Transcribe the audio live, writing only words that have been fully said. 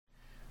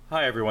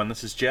Hi everyone,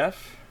 this is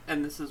Jeff.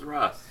 And this is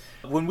Russ.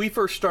 When we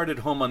first started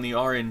Home on the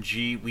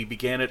RNG, we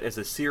began it as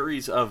a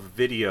series of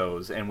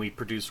videos, and we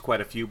produced quite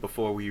a few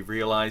before we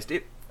realized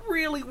it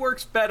really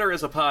works better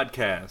as a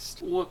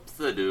podcast.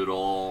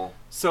 Whoops-a-doodle.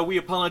 So we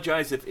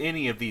apologize if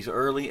any of these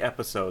early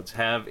episodes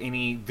have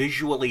any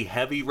visually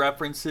heavy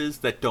references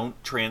that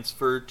don't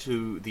transfer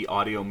to the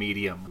audio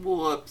medium.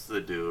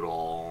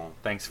 Whoops-a-doodle.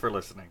 Thanks for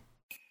listening.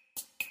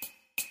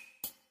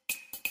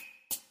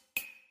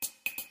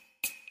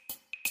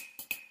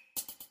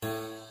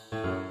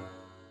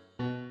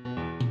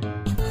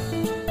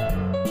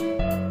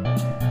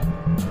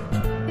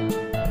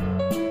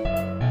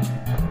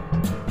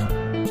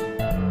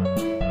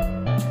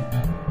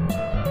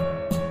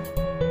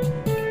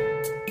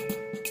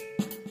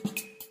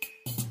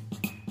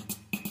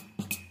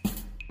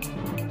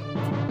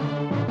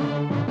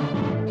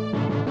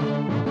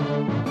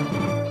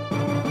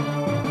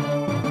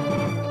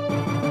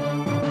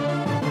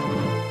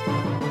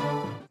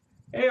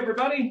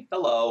 Everybody,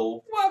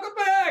 Hello. welcome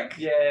back!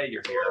 Yeah,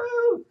 you're here.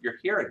 Woo! You're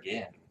here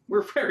again.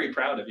 We're very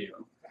proud of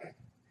you.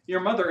 Your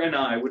mother and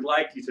I would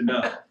like you to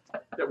know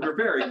that we're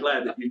very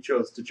glad that you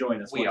chose to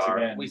join us We once are.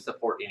 again. We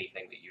support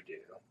anything that you do.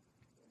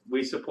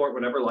 We support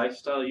whatever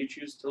lifestyle you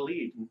choose to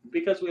lead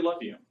because we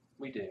love you.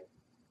 We do.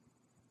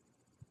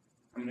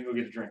 I'm gonna go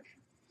get a drink.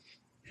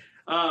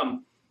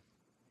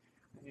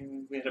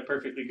 We had a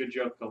perfectly good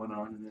joke going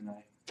on, and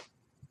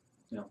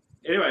then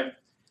Anyway,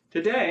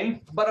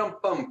 today,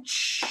 Ba-dum-bum.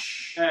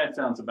 that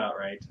sounds about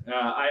right.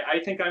 I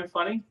think I'm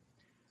funny.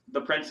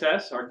 The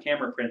princess, our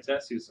camera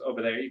princess, who's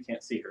over there, you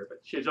can't see her, but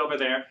she's over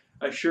there,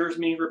 assures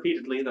me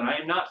repeatedly that I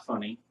am not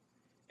funny,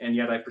 and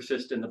yet I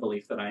persist in the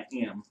belief that I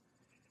am.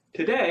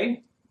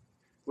 Today,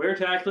 we're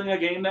tackling a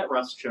game that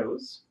Russ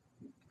chose.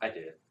 I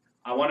did.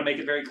 I want to make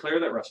it very clear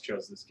that Russ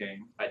chose this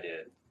game. I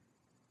did.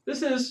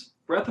 This is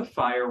Breath of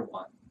Fire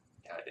 1.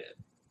 Yeah, I did.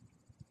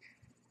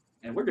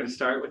 And we're going to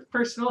start with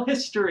personal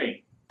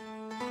history.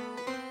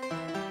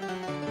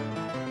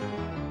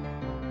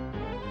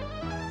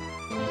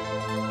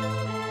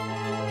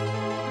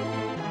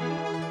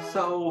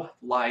 So,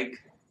 like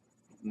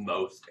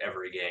most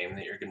every game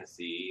that you're going to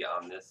see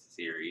on this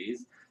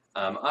series,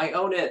 I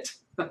own it.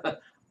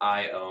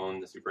 I own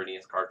the Super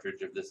NES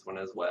cartridge of this one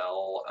as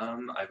well.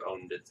 I've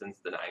owned it since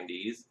the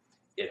 90s.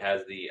 It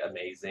has the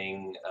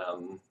amazing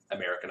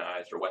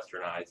Americanized or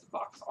Westernized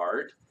box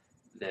art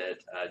that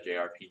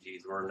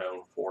JRPGs were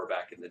known for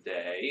back in the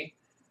day.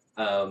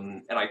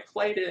 And I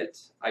played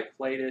it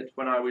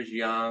when I was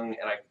young,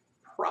 and I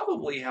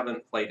probably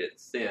haven't played it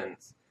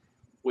since,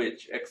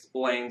 which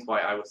explains why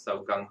I was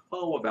so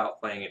gung-ho about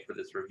playing it for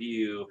this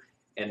review.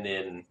 And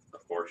then,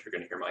 of course, you're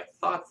going to hear my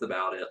thoughts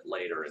about it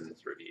later in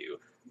this review.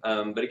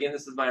 But again,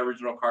 this is my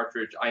original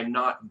cartridge. I'm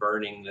not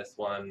burning this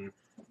one,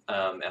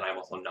 and I'm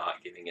also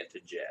not giving it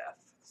to Jeff.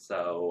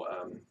 So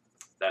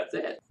that's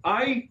it.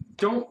 I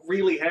don't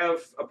really have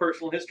a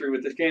personal history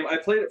with this game. I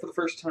played it for the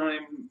first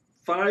time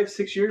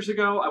 5-6 years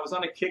ago. I was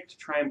on a kick to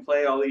try and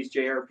play all these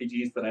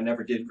JRPGs that I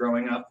never did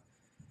growing up.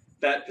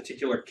 That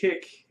particular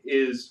kick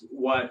is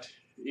what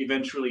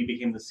eventually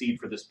became the seed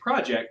for this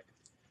project,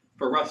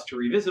 for Russ to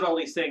revisit all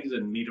these things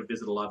and me to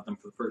visit a lot of them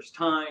for the first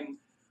time.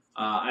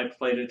 I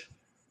played it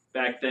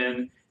back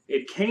then.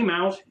 It came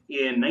out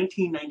in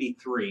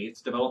 1993.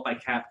 It's developed by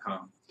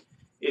Capcom.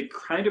 It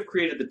kind of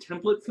created the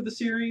template for the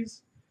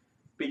series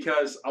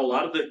because a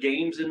lot of the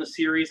games in the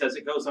series, as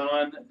it goes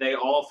on, they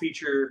all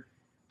feature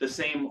the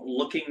same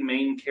looking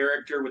main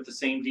character with the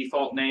same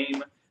default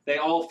name. They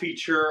all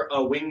feature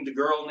a winged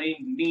girl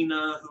named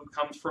Nina who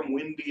comes from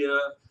Windia.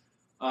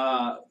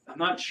 I'm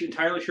not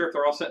entirely sure if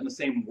they're all set in the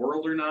same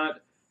world or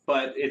not,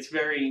 but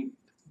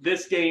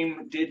this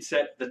game did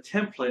set the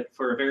template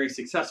for a very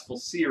successful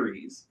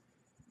series.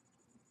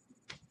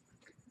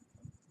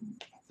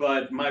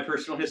 But my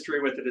personal history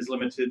with it is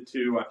limited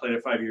to, I played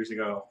it 5 years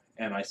ago,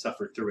 and I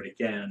suffered through it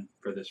again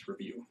for this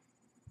review.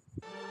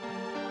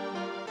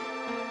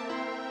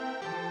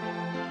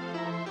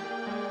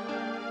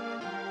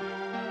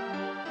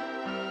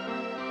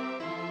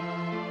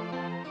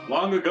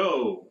 Long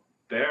ago,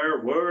 there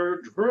were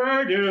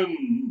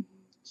dragons,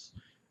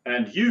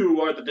 and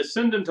you are the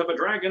descendant of a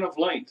dragon of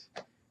light.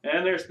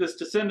 And there's this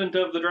descendant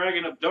of the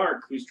dragon of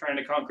dark who's trying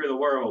to conquer the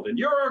world, and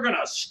you're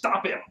gonna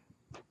stop him.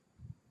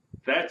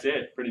 That's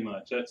it, pretty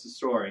much. That's the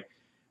story.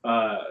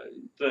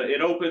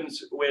 It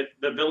opens with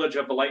the village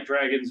of the light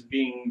dragons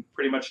being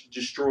pretty much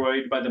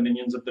destroyed by the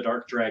minions of the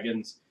dark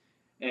dragons.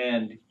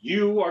 And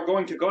you are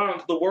going to go out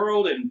into the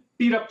world and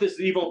beat up this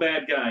evil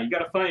bad guy. You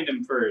gotta find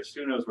him first.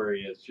 Who knows where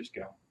he is? Just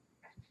go.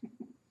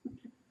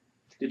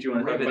 Did you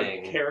want to talk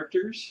about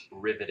characters?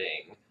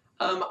 Riveting.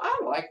 I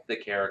liked the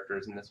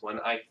characters in this one.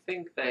 I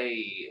think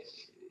they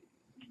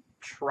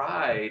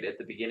tried at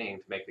the beginning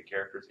to make the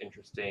characters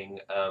interesting.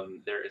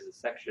 There is a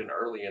section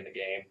early in the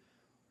game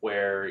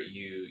where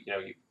you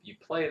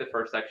play the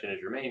first section as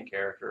your main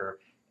character,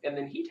 and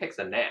then he takes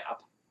a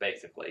nap,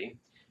 basically.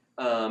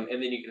 And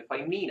then you can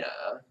play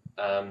Nina,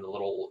 the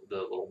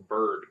little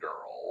bird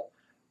girl,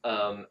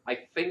 I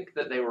think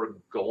that they were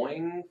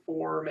going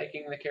for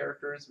making the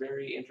characters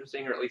very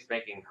interesting, or at least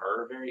making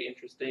her very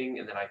interesting,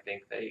 and then I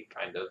think they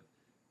kind of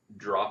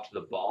dropped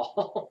the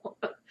ball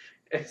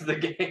as the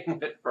game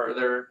went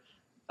further.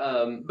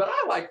 But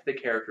I liked the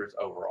characters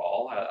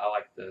overall. I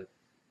like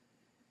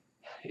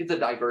it's a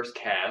diverse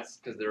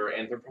cast because there are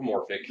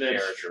anthropomorphic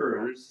characters.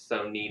 True.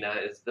 So Nina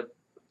is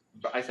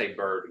I say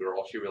bird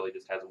girl. She really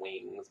just has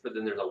wings. But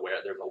then there's a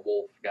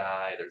wolf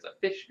guy. There's a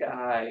fish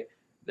guy.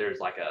 There's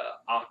like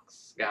a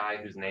ox guy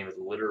whose name is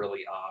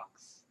literally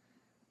Ox.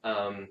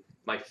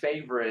 My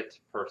favorite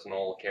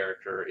personal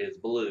character is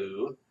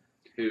Blue,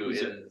 who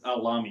is a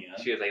Lamia.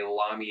 She is a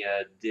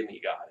Lamia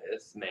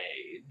demigoddess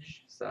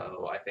mage.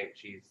 So I think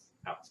she's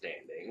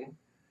outstanding.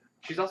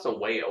 She's also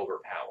way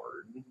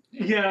overpowered.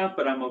 Yeah,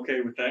 but I'm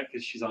okay with that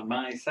because she's on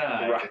my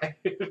side.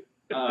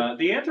 Right.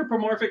 The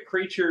anthropomorphic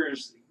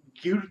creatures,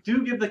 you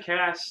do give the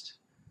cast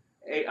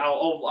a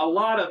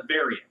lot of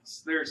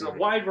variance. There's a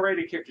wide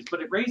variety of characters,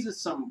 but it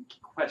raises some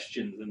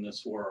questions in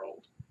this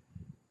world.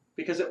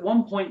 Because at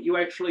one point you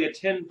actually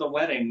attend the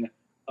wedding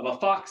of a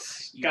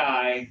fox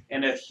guy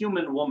and a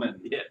human woman.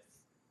 Yes.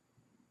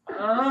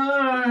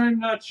 I'm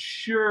not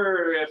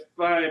sure if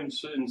I'm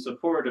in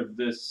support of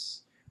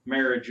this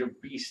marriage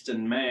of beast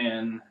and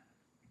man.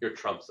 You're a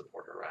Trump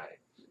supporter, right?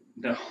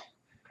 No.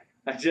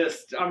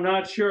 I'm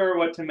not sure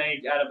what to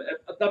make out of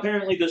it.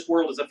 Apparently this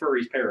world is a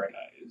furry's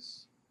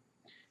paradise.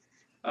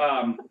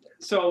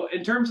 So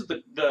in terms of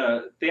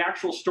the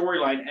actual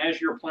storyline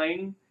as you're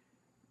playing,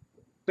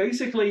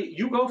 basically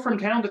you go from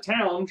town to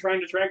town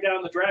trying to track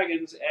down the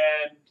dragons,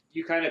 and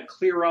you kind of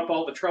clear up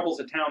all the troubles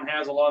the town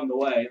has along the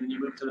way, and then you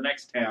move to the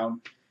next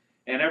town,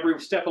 and every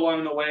step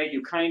along the way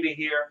you kind of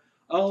hear,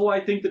 oh, I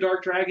think the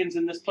dark dragon's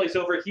in this place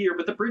over here,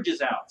 but the bridge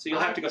is out, so you'll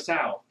have to go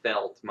south.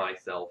 Felt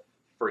myself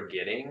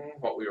forgetting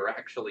what we were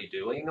actually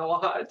doing a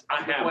lot.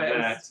 I have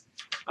that.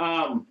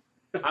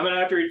 I'm going to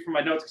have to read from my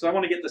notes because I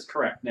want to get this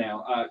correct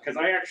now, because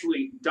I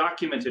actually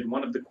documented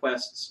one of the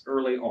quests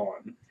early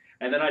on,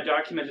 and then I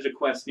documented a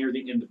quest near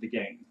the end of the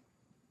game.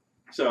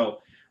 So,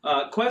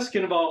 quests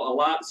can involve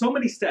so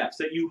many steps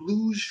that you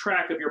lose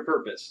track of your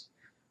purpose.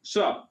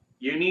 So,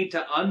 you need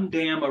to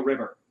undam a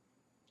river,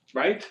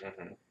 right?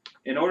 Mm-hmm.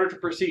 In order to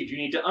proceed, you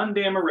need to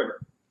undam a river.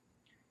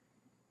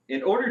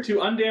 In order to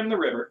undam the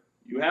river,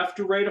 you have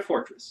to raid a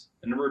fortress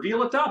and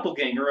reveal a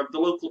doppelganger of the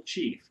local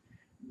chief.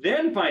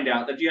 Then find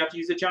out that you have to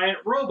use a giant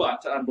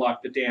robot to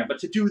unblock the dam. But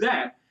to do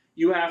that,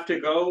 you have to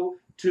go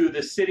to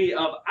the city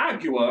of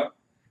Agua.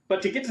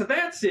 But to get to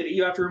that city,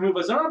 you have to remove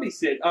a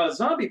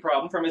zombie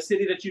problem from a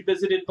city that you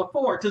visited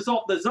before. To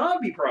solve the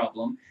zombie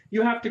problem,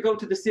 you have to go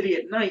to the city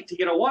at night to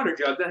get a water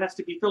jug that has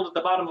to be filled at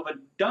the bottom of a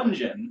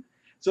dungeon.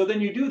 So then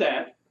you do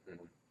that.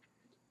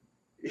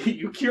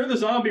 You cure the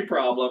zombie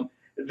problem.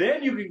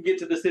 Then you can get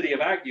to the city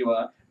of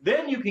Agua.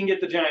 Then you can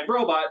get the giant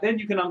robot. Then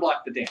you can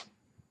unblock the dam.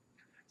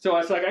 So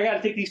it's like, I got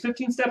to take these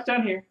 15 steps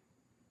down here.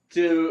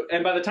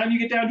 And by the time you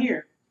get down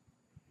here,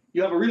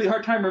 you have a really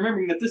hard time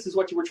remembering that this is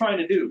what you were trying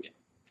to do.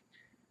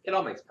 It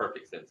all makes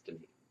perfect sense to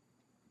me.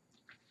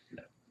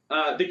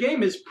 The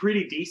game is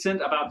pretty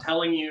decent about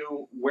telling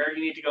you where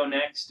you need to go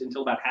next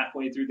until about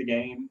halfway through the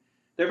game.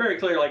 They're very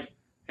clear, like,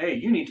 hey,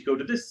 you need to go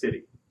to this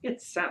city.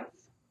 It's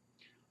south.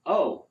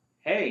 Oh,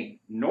 hey,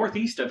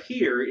 northeast of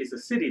here is a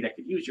city that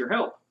could use your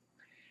help.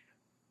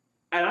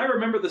 And I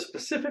remember the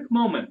specific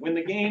moment when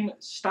the game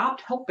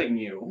stopped helping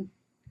you.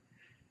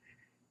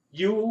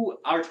 You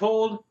are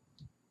told,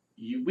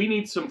 we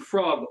need some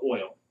frog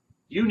oil.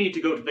 You need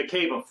to go to the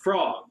Cave of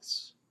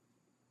Frogs.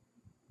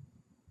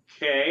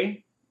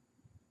 Okay.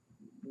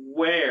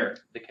 Where?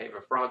 The Cave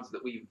of Frogs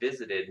that we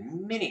visited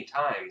many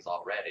times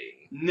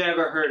already.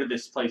 Never heard of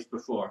this place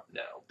before.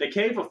 No. The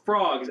Cave of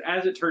Frogs,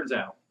 as it turns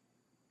out,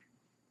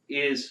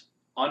 is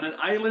on an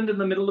island in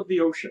the middle of the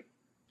ocean.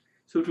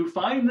 So to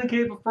find the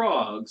Cave of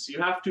Frogs,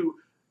 you have to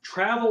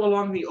travel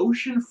along the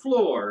ocean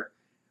floor,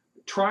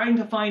 trying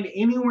to find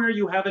anywhere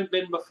you haven't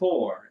been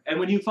before. And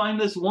when you find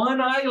this one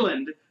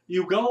island,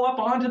 you go up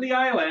onto the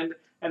island,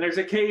 and there's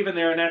a cave in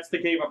there, and that's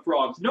the Cave of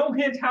Frogs. No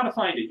hint how to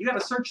find it. You got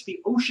to search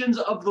the oceans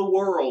of the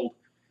world.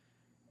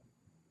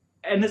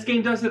 And this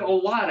game does it a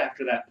lot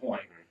after that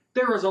point.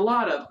 There is a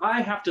lot of,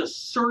 I have to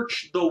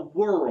search the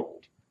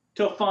world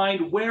to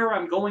find where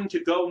I'm going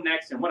to go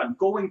next and what I'm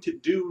going to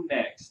do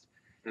next.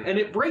 And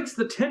it breaks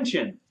the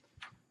tension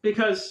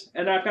because,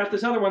 and I've got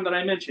this other one that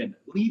I mentioned,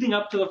 leading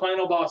up to the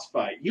final boss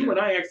fight. You and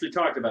I actually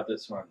talked about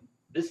this one.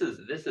 This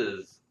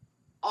is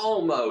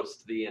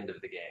almost the end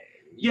of the game.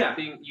 Yeah.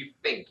 You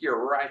think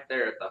you're right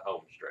there at the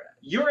home stretch.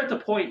 You're at the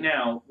point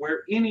now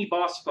where any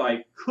boss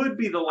fight could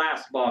be the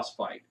last boss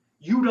fight.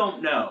 You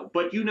don't know,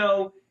 but you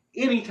know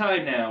any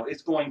time now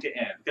it's going to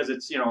end because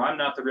it's, I'm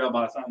not the real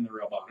boss, I'm the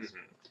real boss.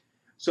 Mm-hmm.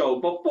 So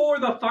before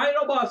the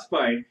final boss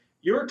fight,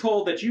 you're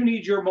told that you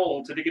need your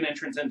mole to dig an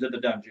entrance into the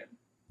dungeon.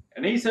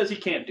 And he says he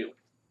can't do it.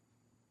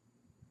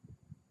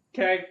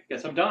 Okay,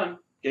 guess I'm done.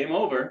 Game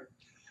over.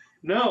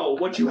 No,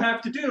 what you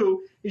have to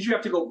do is you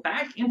have to go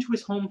back into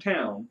his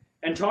hometown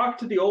and talk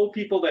to the old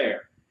people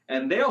there.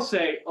 And they'll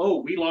say,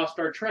 oh, we lost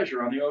our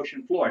treasure on the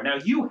ocean floor. Now,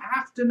 you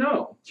have to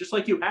know, just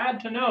like you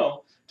had to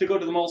know to go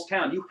to the mole's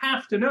town, you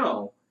have to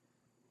know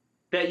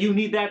that you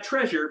need that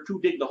treasure to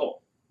dig the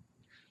hole.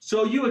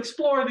 So you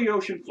explore the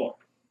ocean floor.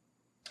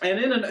 And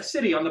in a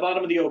city on the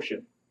bottom of the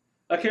ocean,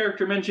 a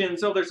character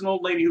mentions, oh, there's an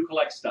old lady who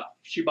collects stuff.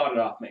 She bought it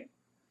off me.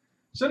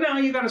 So now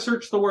you got to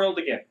search the world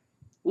again.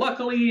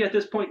 Luckily, at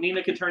this point,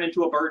 Nina can turn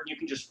into a bird and you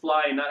can just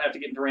fly and not have to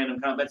get into random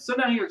combat. So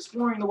now you're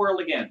exploring the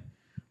world again.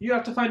 You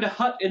have to find a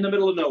hut in the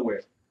middle of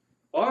nowhere,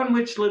 on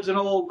which lives an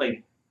old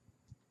lady.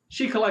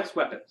 She collects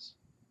weapons.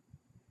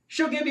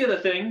 She'll give you the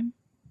thing,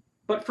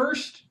 but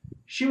first,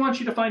 she wants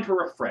you to find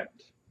her a friend.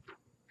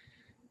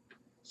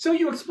 So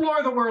you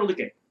explore the world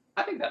again.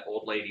 I think that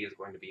old lady is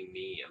going to be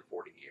me in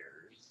 40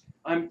 years.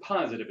 I'm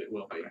positive it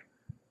will be.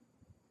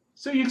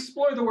 So you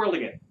explore the world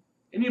again,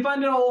 and you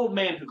find an old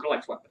man who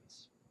collects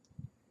weapons.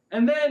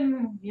 And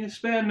then you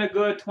spend a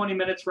good 20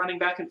 minutes running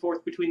back and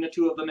forth between the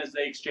two of them as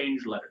they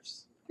exchange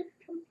letters.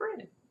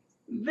 Friend.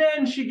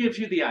 Then she gives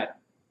you the item.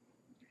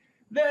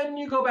 Then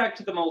you go back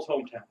to the mole's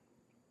hometown.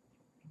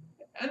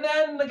 And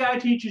then the guy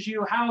teaches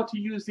you how to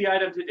use the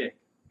item to dig.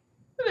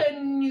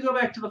 Then you go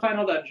back to the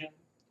final dungeon.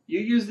 You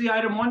use the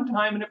item one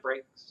time and it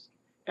breaks.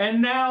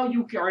 And now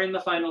you are in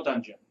the final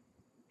dungeon.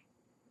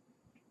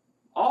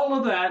 All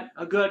of that,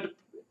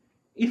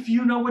 if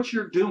you know what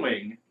you're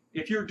doing,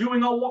 if you're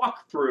doing a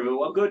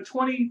walkthrough, a good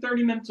 20,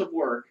 30 minutes of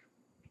work,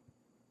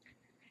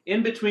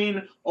 in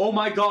between, oh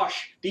my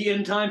gosh, the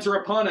end times are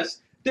upon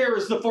us. There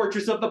is the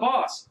fortress of the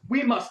boss.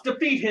 We must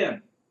defeat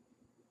him.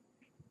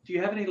 Do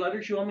you have any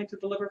letters you want me to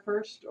deliver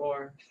first,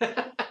 or?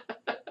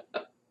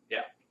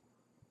 Yeah.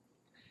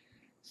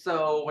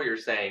 So what you're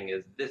saying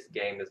is this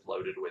game is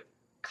loaded with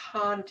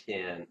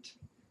content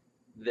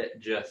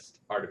that just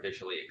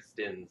artificially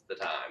extends the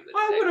time. That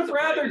I would have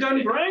rather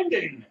done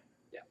grinding.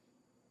 Yeah.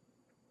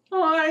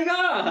 Oh my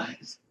god.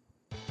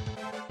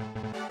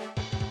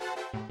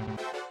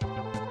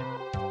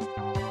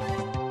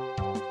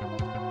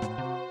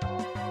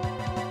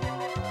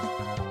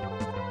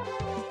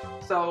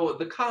 So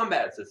the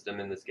combat system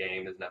in this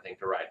game is nothing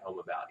to write home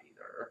about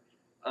either.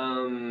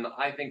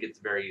 I think it's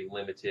very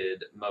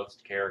limited.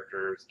 Most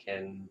characters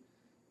can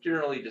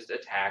generally just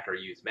attack or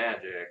use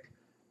magic,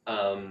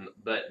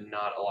 but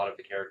not a lot of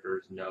the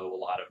characters know a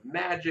lot of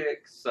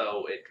magic,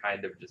 so it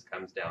kind of just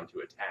comes down to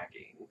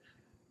attacking.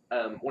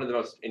 One of the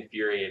most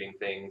infuriating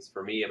things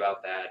for me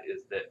about that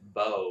is that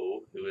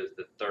Bo, who is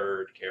the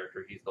third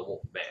character, he's the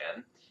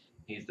Wolfman,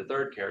 he's the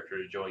third character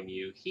to join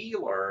you. He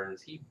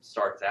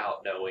starts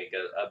out knowing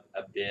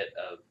a bit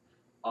of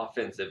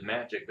offensive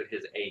magic, but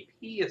his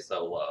AP is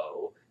so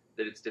low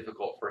that it's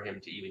difficult for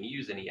him to even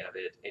use any of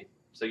it, and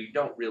so you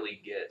don't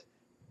really get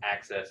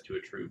access to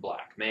a true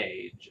black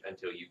mage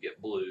until you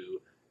get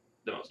Blue,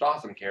 the most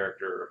awesome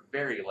character,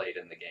 very late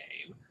in the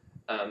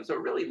game. So it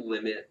really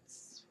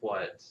limits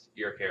what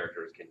your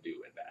characters can do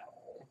in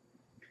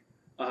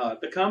battle.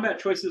 The combat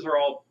choices are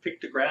all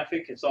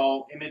pictographic. It's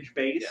all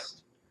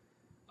image-based.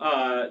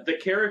 Yeah. The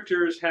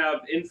characters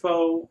have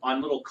info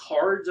on little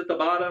cards at the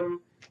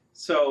bottom.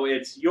 So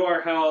it's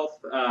your health,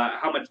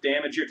 how much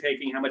damage you're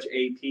taking, how much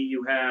AP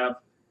you have.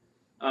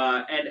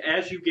 And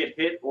as you get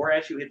hit or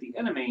as you hit the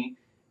enemy,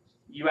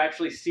 you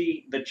actually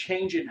see the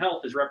change in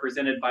health is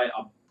represented by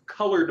a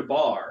colored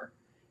bar.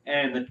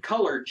 And the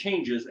color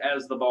changes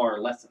as the bar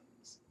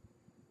lessens.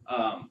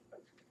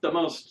 The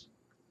most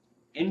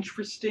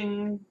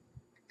interesting,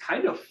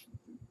 kind of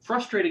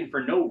frustrating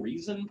for no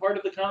reason part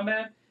of the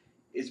combat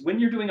is when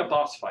you're doing a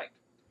boss fight.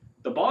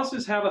 The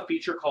bosses have a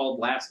feature called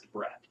Last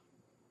Breath.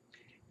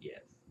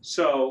 Yes.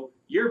 So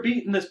you're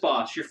beating this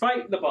boss, you're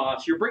fighting the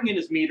boss, you're bringing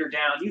his meter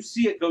down, you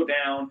see it go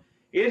down,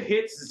 it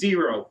hits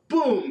 0.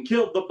 Boom,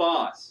 killed the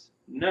boss.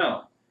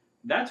 No,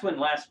 that's when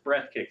Last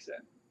Breath kicks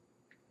in.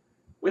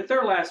 With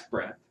their Last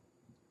Breath,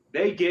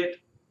 they get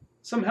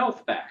some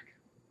health back.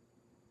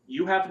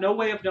 You have no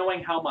way of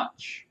knowing how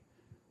much.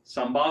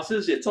 Some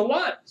bosses, it's a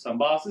lot. Some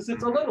bosses,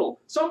 it's a little.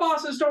 Some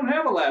bosses don't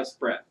have a Last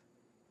Breath.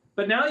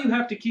 But now you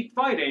have to keep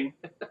fighting,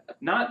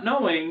 not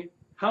knowing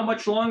how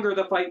much longer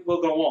the fight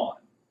will go on.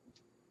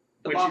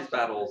 The boss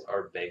battles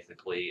are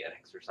basically an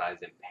exercise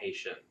in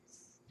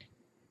patience.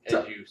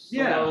 As you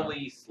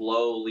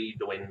slowly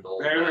dwindle.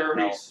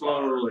 Very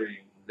slowly.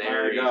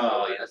 Very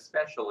slowly.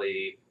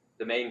 Especially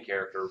the main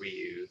character,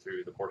 Ryu,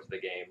 through the course of the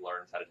game,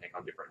 learns how to take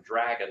on different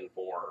dragon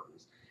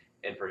forms.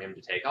 And for him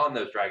to take on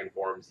those dragon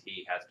forms,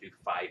 he has to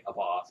fight a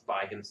boss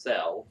by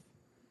himself.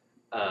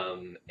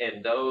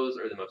 And those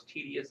are the most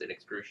tedious and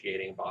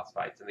excruciating boss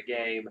fights in the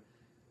game.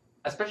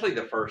 Especially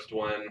the first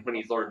one, when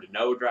he's learned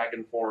no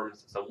dragon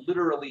forms. So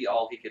literally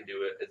all he can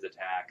do is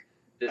attack.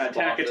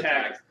 Attack,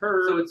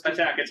 curve, so it's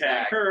attack,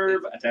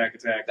 curve, attack,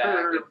 curve.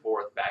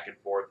 Back and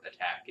forth,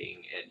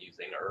 attacking and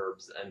using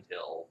herbs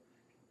until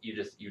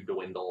you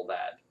dwindle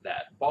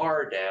that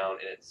bar down,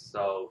 and it's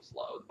so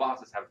slow. The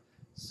bosses have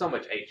so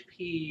much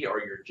HP,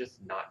 or you're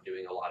just not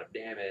doing a lot of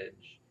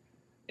damage,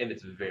 and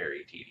it's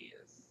very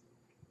tedious.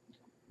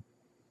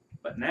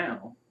 But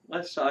now,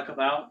 let's talk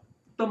about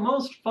the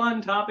most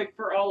fun topic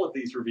for all of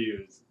these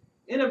reviews.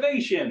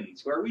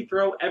 Innovations, where we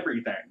throw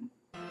everything.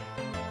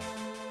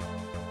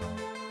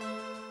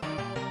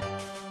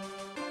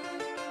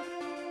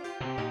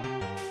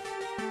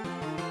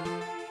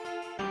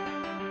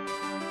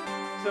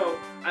 So,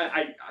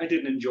 I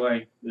didn't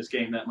enjoy this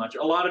game that much.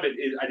 A lot of it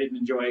I didn't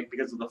enjoy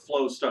because of the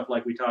flow stuff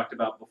like we talked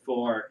about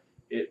before.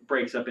 It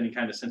breaks up any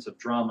kind of sense of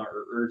drama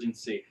or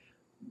urgency.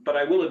 But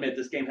I will admit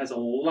this game has a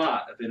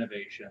lot of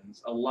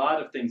innovations, a lot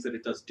of things that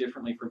it does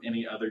differently from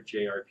any other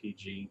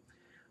JRPG.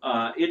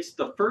 It's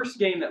the first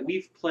game that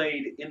we've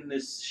played in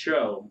this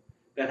show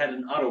that had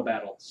an auto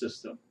battle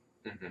system,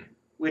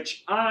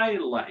 which I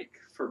like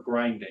for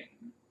grinding.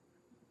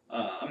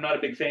 I'm not a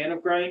big fan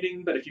of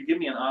grinding, but if you give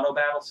me an auto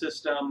battle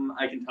system,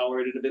 I can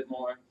tolerate it a bit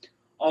more.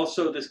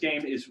 Also, this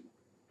game is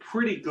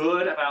pretty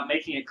good about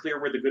making it clear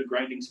where the good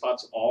grinding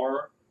spots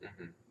are.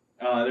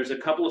 There's a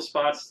couple of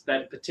spots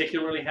that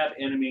particularly have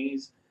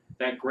enemies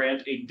that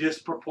grant a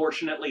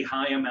disproportionately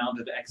high amount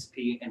of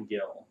XP and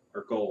gil,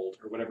 or gold,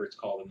 or whatever it's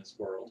called in this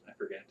world. I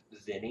forget.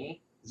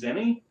 Zenny?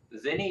 Zenny?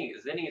 Zenny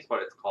is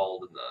what it's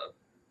called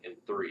in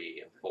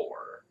 3 and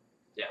 4.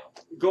 Yeah.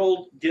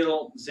 Gold,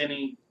 gil,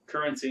 zenny,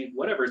 currency,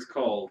 whatever it's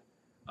called.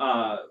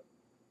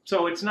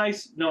 So it's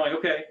nice knowing,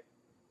 okay,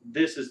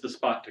 this is the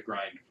spot to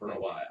grind for a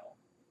while.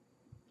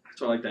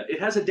 So I like that. It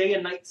has a day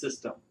and night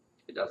system.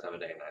 It does have a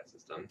day and night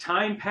system.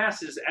 Time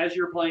passes as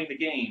you're playing the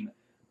game,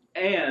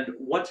 and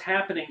what's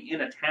happening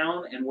in a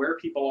town and where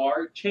people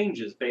are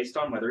changes based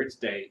on whether it's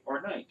day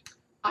or night.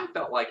 I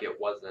felt like it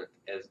wasn't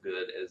as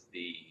good as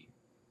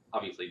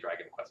obviously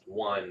Dragon Quest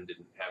 1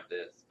 didn't have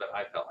this, but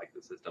I felt like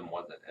the system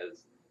wasn't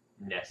as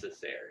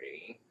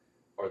necessary,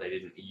 or they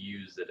didn't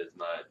use it as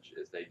much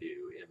as they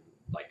do in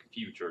like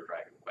future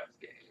Dragon Quest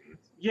games.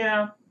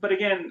 Yeah, but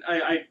again,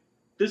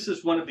 this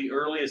is one of the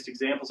earliest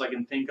examples I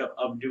can think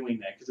of doing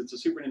that, because it's a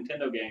Super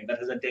Nintendo game that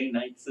has a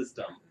day-night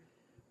system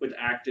with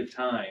active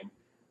time.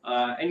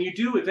 And you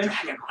do eventually...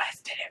 Dragon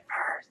Quest did it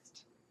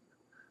first!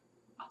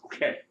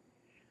 Okay.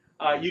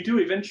 You do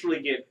eventually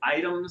get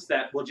items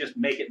that will just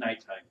make it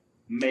nighttime,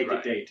 make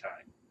it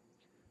daytime.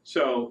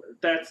 So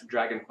that's...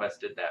 Dragon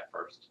Quest did that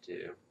first,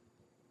 too.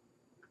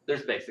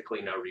 There's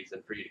basically no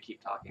reason for you to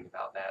keep talking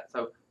about that,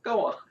 so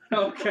go on.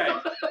 Okay.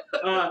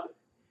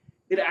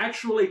 It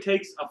actually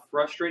takes a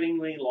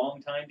frustratingly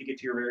long time to get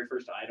to your very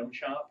first item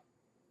shop.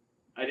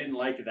 I didn't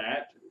like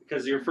that,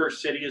 because your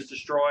first city is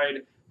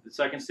destroyed, the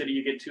second city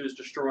you get to is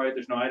destroyed,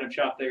 there's no item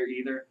shop there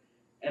either,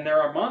 and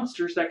there are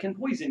monsters that can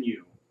poison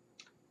you.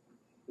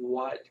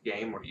 What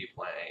game were you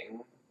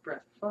playing?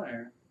 Breath of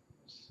Fire.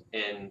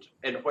 And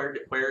where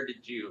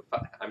did you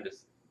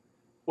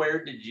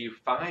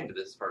find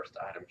this first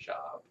item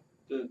shop?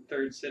 The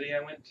third city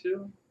I went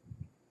to.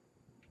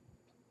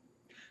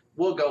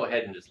 We'll go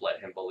ahead and just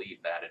let him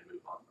believe that and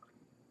move on.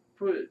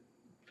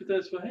 But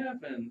that's what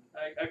happened.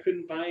 I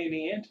couldn't buy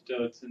any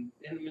antidotes, and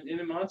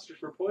the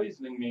monsters were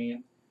poisoning me.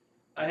 And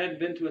I hadn't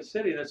been to a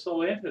city that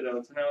sold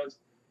antidotes, and I was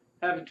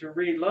having to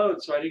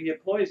reload so I didn't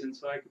get poisoned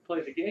so I could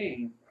play the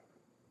game.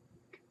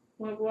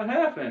 What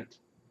happened?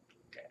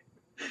 Okay.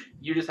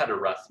 You just had a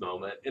Russ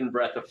moment in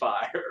Breath of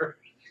Fire.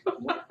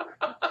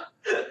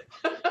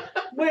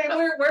 Wait,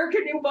 where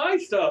can you buy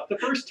stuff? The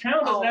first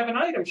town doesn't have an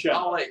item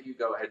shop. I'll let you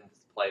go ahead and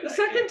just play that. The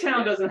second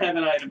town doesn't have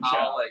an item shop.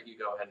 I'll let you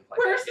go ahead and play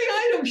Where's that the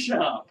game. item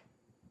shop?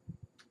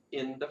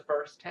 In the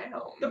first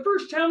town. The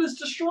first town is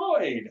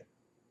destroyed.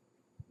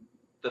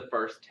 The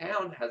first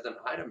town has an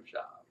item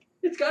shop.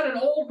 It's got an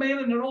old man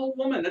and an old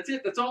woman. That's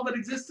it. That's all that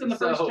exists in the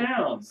first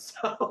town.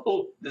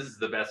 So, this is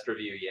the best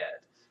review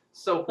yet.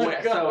 So, Oh,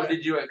 God.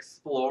 did you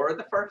explore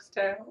the first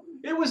town?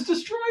 It was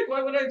destroyed.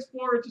 Why would I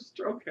explore it?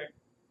 Okay.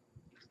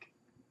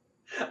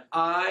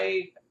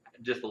 I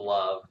just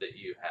love that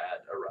you had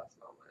a Russ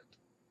moment.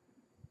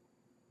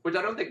 Which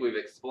I don't think we've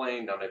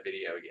explained on a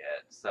video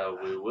yet, so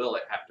we will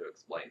have to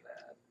explain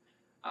that.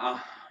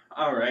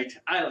 All right.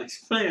 I'll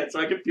explain it so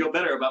I can feel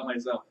better about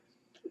myself.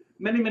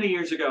 Many, many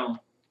years ago,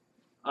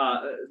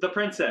 the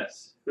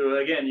princess, who,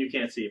 again, you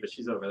can't see, but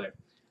she's over there.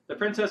 The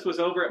princess was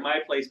over at my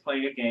place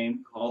playing a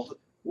game called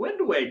Wind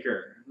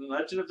Waker,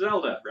 Legend of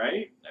Zelda,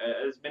 right?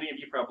 As many of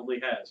you probably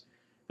has.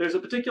 There's a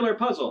particular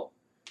puzzle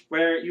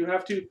where you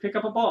have to pick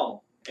up a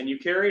ball, and you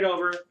carry it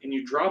over, and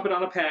you drop it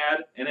on a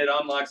pad, and it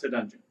unlocks a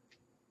dungeon.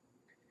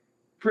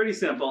 Pretty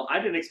simple. I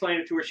didn't explain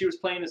it to her. She was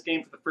playing this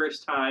game for the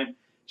first time.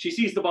 She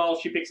sees the ball,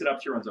 she picks it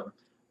up, she runs over.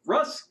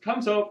 Russ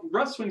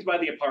swings by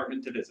the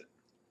apartment to visit.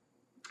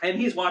 And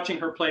he's watching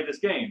her play this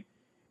game.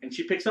 And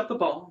she picks up the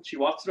ball, she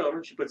walks it over,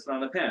 and she puts it on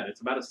the pad.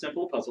 It's about as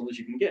simple a puzzle as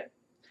you can get.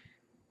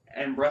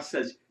 And Russ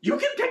says, "You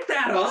can pick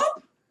that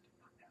up?"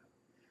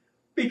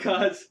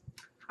 Because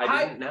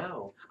I didn't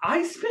know.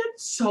 I spent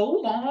so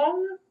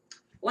long,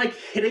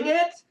 hitting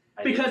it.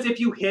 Because if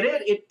you hit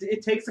it,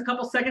 it takes a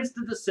couple seconds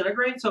to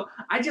disintegrate. So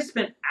I just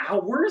spent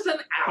hours and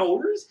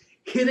hours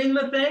hitting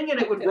the thing, and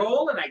it would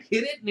roll, and I'd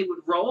hit it, and it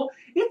would roll.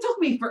 It took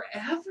me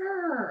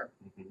forever.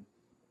 Mm-hmm.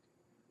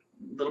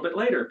 A little bit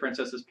later,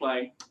 Princesses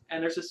play,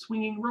 and there's a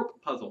swinging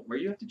rope puzzle where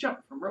you have to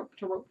jump from rope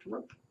to rope to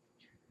rope.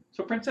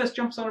 So Princess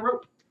jumps on a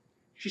rope.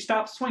 She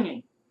stops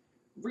swinging.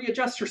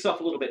 readjusts herself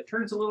a little bit,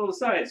 turns a little to the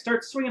side,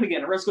 starts swinging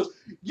again, and Russ goes,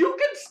 "You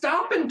can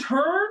stop and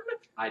turn?"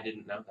 I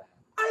didn't know that.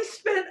 I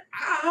spent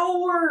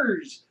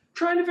hours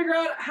trying to figure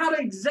out how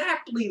to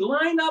exactly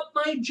line up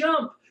my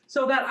jump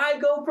so that I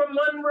go from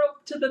one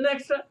rope to the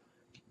next.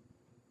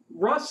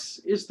 Russ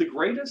is the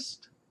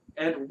greatest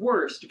and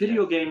worst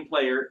video game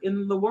player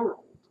in the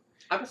world.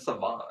 I'm a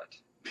savant,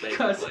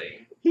 Because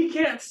basically. he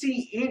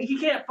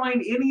can't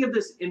find any of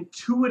this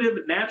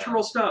intuitive,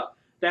 natural stuff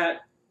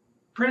that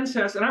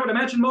Princess, and I would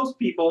imagine most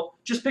people,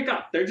 just pick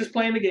up. They're just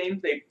playing the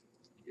game.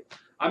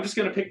 I'm just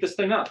going to pick this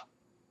thing up.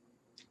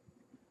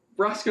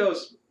 Russ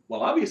goes,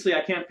 well, obviously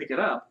I can't pick it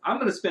up. I'm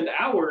going to spend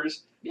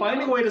hours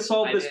finding a way to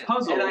solve this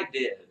puzzle. And I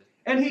did.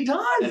 And he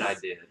does. And I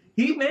did.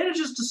 He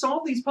manages to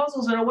solve these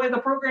puzzles in a way the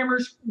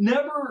programmers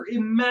never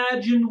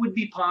imagined would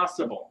be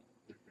possible.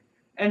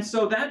 And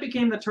so that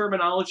became the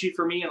terminology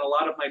for me and a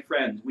lot of my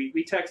friends.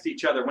 We text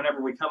each other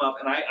whenever we come up,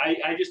 and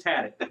I just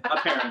had it,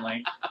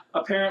 apparently.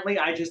 Apparently,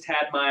 I just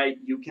had my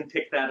you can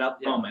pick that up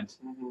moment,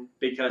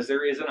 because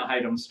there isn't an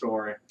item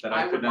store that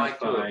I could not would like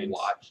to have find.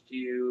 watched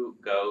you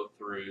go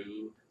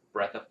through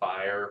Breath of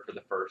Fire for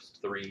the first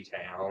 3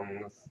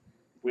 towns.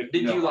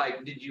 Did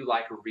you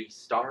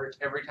restart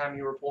every time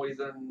you were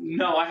poisoned?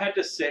 No, I had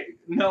to say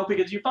no,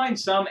 because you find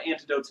some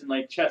antidotes in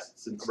like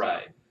chests and stuff.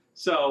 Right.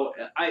 So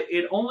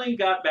it only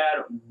got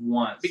bad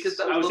once. Because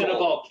I was in a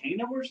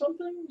volcano or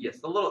something? Yes,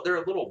 there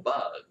are little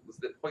bugs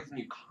that poison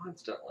you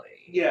constantly.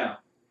 Yeah.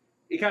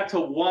 It got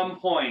to one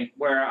point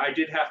where I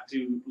did have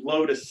to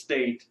load a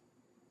state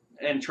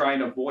and try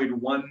and avoid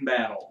one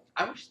battle.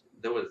 I wish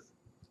there was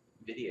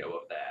video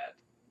of that.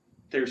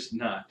 There's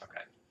not.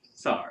 Okay.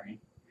 Sorry.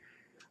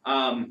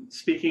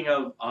 Speaking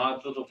of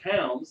odd little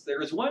towns,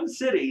 there is one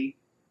city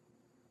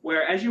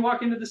where as you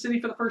walk into the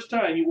city for the first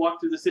time, you walk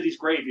through the city's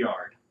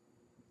graveyard.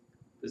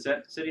 Does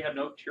that city have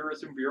no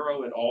tourism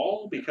bureau at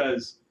all?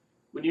 Because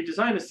when you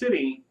design a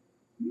city,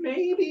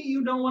 maybe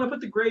you don't want to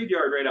put the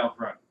graveyard right out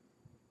front.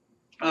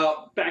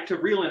 Back to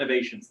real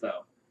innovations,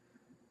 though.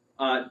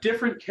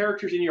 Different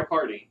characters in your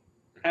party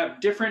have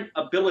different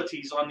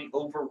abilities on the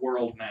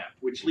overworld map,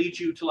 which leads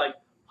you to, like,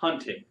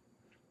 hunting,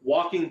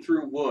 walking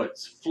through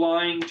woods,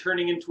 flying,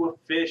 turning into a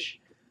fish,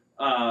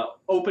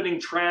 opening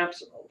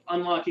traps,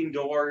 unlocking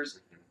doors.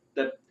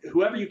 That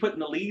whoever you put in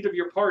the lead of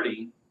your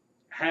party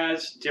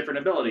has different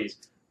abilities.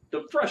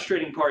 The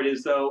frustrating part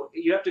is, though,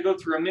 you have to go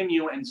through a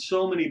menu and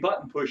so many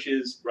button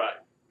pushes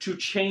to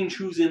change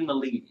who's in the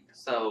lead.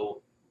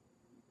 So,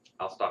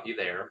 I'll stop you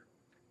there.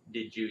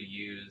 Did you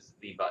use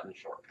the button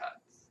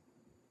shortcuts?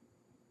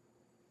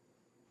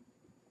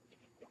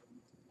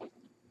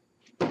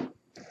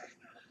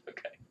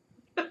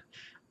 Okay.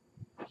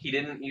 He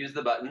didn't use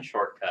the button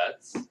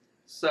shortcuts.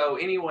 So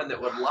anyone that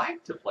would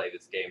like to play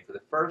this game for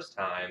the first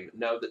time,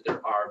 know that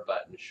there are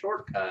button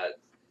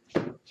shortcuts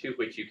to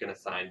which you can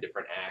assign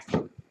different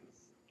actions.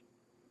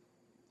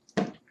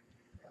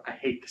 I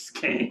hate this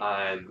game.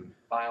 I'm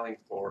filing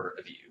for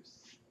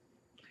abuse.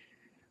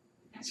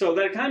 So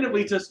that kind of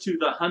leads us to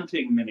the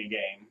hunting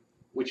minigame,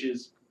 which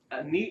is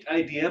a neat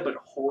idea but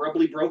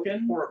horribly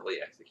broken. Horribly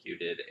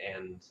executed,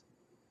 and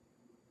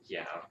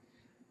yeah.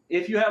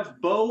 If you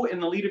have Bo in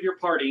the lead of your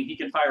party, he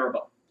can fire a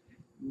bow.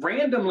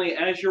 Randomly,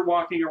 as you're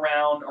walking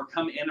around or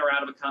come in or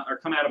out of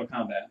a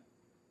combat,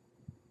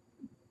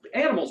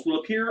 animals will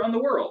appear on the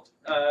world.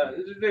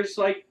 There's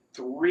like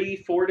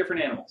 3-4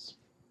 different animals.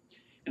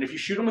 And if you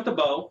shoot them with a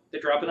bow, they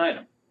drop an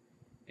item.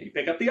 And you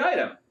pick up the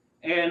item.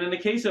 And in the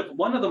case of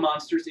one of the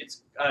monsters,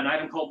 it's an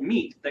item called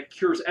meat that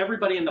cures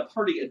everybody in the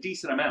party a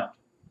decent amount.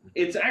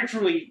 It's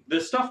actually,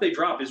 the stuff they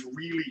drop is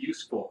really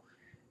useful.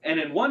 And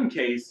in one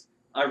case,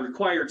 a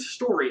required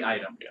story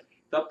item.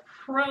 The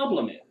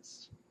problem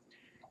is,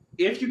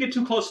 if you get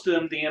too close to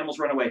them, the animals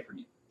run away from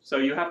you. So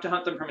you have to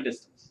hunt them from a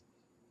distance.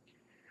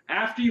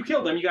 After you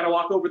kill them, you got to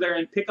walk over there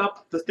and pick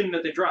up the thing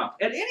that they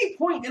dropped. At any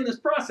point in this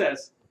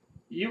process,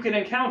 you can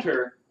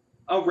encounter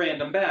a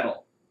random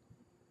battle.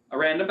 A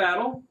random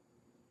battle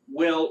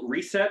will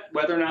reset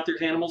whether or not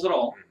there's animals at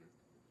all,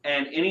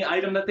 and any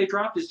item that they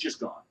dropped is just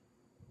gone.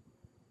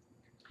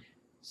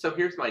 So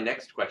here's my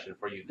next question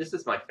for you. This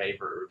is my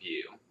favorite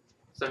review.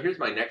 So here's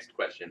my next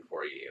question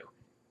for you.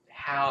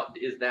 How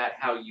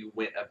you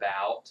went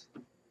about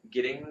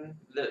getting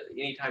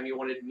anytime you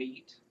wanted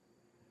meat?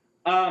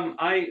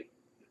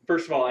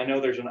 First of all, I know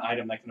there's an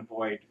item that can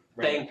avoid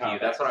random Thank you.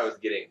 That's what I was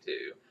getting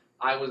to.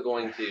 I was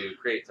going to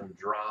create some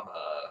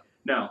drama.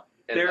 No.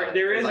 I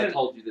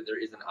told you that there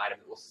is an item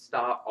that will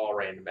stop all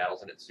random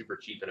battles, and it's super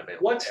cheap and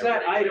available. What's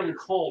that everywhere. item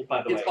called,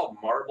 by the way? It's called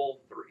Marble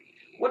 3.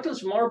 What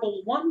does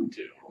Marble 1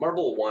 do?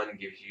 Marble 1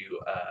 gives you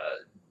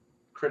a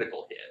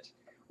critical hit.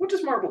 What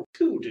does Marble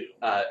 2 do?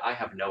 I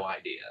have no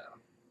idea.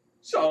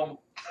 So,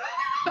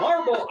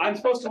 Marble, I'm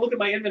supposed to look at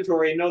my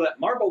inventory and know that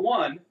Marble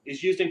 1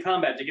 is used in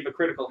combat to give a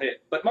critical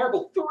hit, but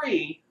Marble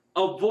 3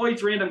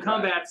 avoids random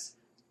combats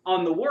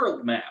on the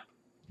world map.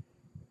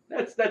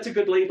 That's a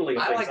good labeling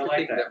of I things. like to I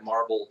think like that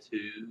Marble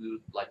 2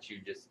 lets you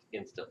just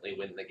instantly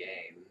win the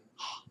game.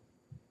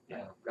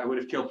 Yeah, I would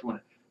have killed for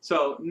one.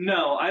 So,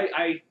 no,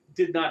 I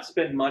did not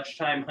spend much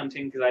time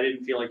hunting because I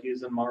didn't feel like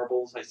using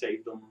marbles. I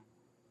saved them.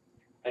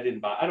 I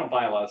don't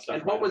buy a lot of stuff.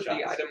 And what was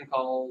the item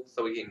called,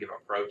 so we can give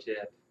a pro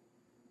tip?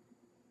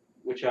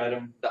 Which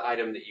item? The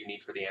item that you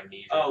need for the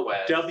amnesia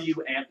quest. W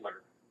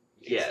antler.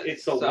 Yes.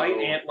 It's the white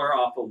antler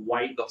off a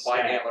white The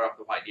white antler off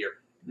the white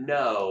deer.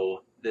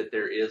 Know that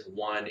there is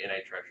one in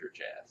a treasure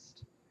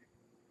chest.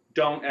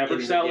 Don't ever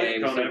sell it.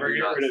 Don't ever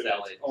get rid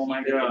of it. Oh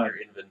my god. Keep it in your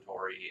god.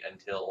 inventory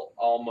until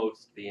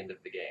almost the end of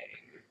the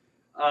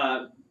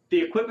game.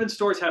 The equipment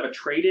stores have a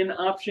trade-in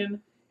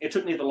option. It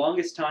took me the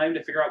longest time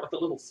to figure out what the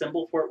little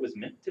symbol for it was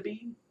meant to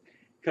be,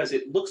 because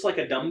it looks like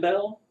a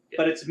dumbbell,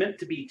 but it's meant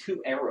to be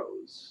 2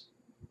 arrows.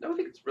 No, I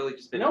think it's really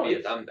just meant to be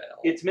a dumbbell.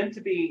 It's meant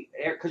to be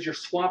because you're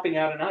swapping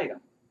out an item.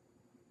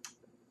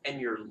 And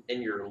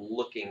you're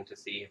looking to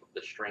see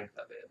the strength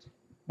of it.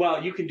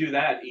 Well, you can do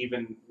that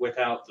even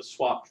without the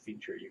swap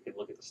feature. You can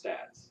look at the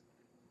stats.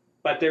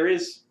 But there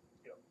is,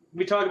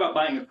 we talk about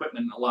buying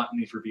equipment a lot in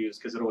these reviews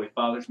because it always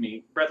bothers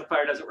me. Breath of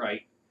Fire does it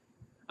right.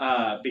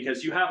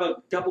 Because you have a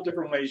couple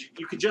different ways.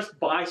 You can just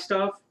buy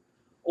stuff,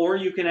 or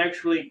you can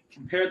actually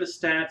compare the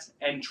stats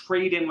and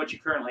trade in what you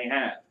currently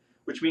have.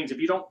 Which means if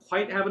you don't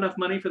quite have enough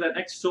money for that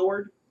next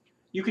sword,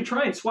 you can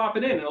try and swap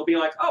it in, and it'll be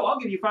like, oh, I'll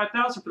give you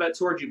 5,000 for that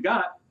sword you've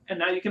got, and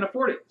now you can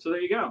afford it. So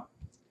there you go.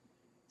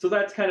 So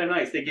that's kind of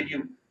nice. They give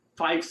you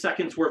 5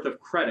 seconds worth of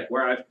credit,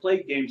 where I've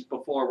played games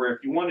before where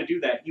if you want to do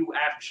that, you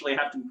actually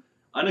have to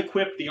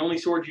unequip the only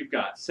sword you've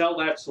got, sell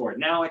that sword.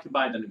 Now I can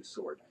buy the new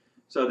sword.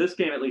 So this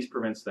game at least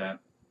prevents that.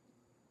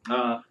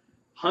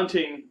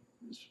 Hunting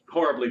is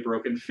horribly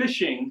broken.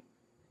 Fishing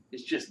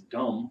is just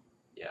dumb.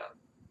 Yeah.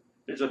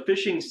 There's a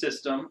fishing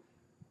system,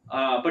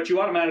 but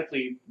you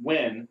automatically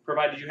win,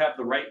 provided you have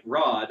the right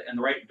rod and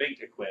the right bait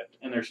equipped.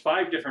 And there's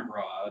 5 different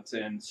rods,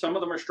 and some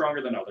of them are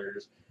stronger than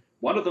others.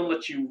 One of them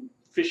lets you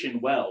fish in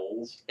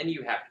wells. And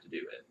you have to do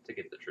it to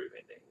get the true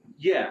ending.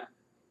 Yeah.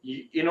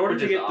 In order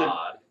to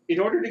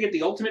get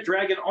the ultimate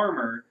dragon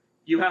armor,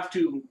 you have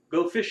to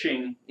go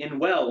fishing in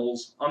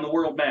wells on the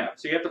world map.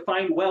 So you have to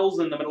find wells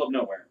in the middle of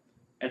nowhere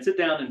and sit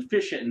down and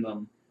fish in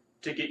them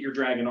to get your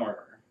dragon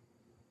armor.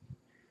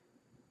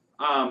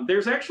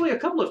 There's actually a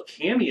couple of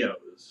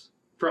cameos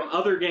from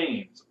other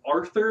games.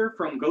 Arthur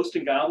from Ghosts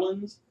and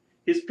Goblins,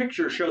 his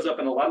picture shows up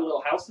in a lot of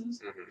little houses.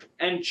 Mm-hmm.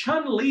 And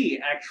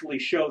Chun-Li actually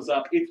shows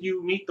up. If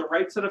you meet the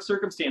right set of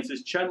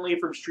circumstances, Chun-Li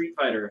from Street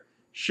Fighter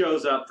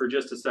shows up for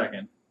just a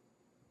second.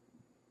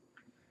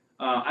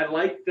 I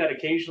like that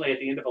occasionally at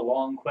the end of a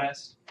long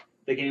quest,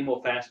 the game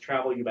will fast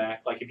travel you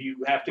back. Like if you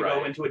have to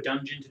go into a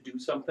dungeon to do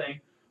something.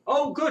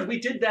 Oh, good, we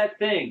did that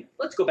thing.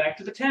 Let's go back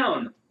to the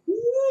town.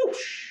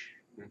 Whoosh!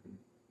 Mm-hmm.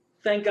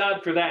 Thank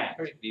God for that.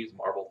 I could use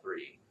Marble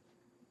 3.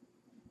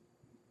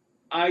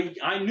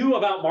 I knew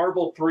about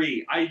Marble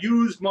 3. I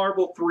used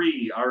Marble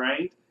 3, all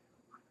right?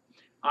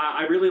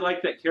 I really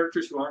like that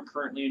characters who aren't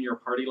currently in your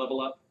party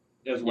level up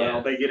as well.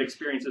 Yeah. They get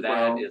experience as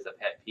well. That is a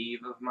pet peeve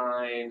of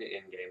mine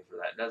in games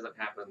where that doesn't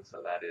happen,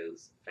 so that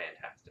is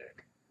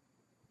fantastic.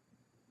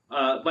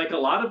 Like a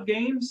lot of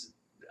games,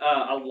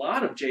 a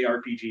lot of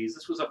JRPGs,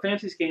 this was a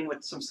fantasy game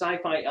with some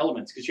sci-fi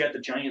elements because you had the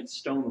giant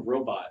stone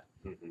robot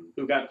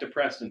who got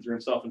depressed and threw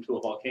himself into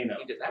a volcano.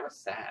 He did. That was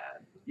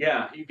sad.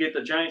 Yeah, you get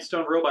the giant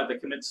stone robot that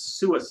commits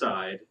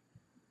suicide.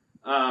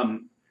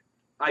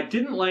 I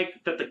didn't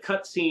like that the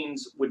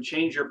cutscenes would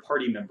change your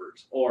party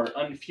members or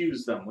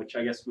unfuse them, which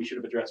I guess we should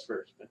have addressed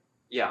first. But.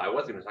 Yeah, I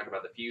was going to talk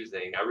about the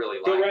fusing. I really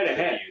Go liked right the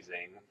ahead.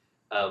 fusing.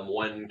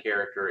 One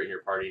character in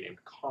your party named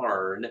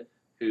Karn,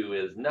 who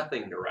is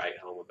nothing to write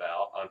home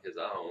about on his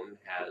own,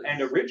 has...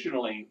 And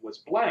originally was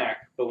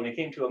black, but when it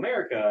came to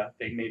America,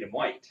 they made him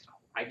white.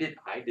 I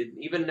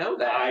didn't even know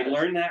that. I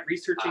learned that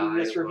researching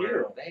this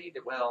review.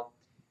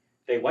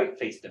 They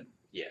white-faced him.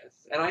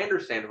 Yes, and I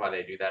understand why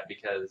they do that,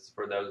 because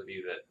for those of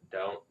you that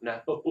don't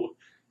know,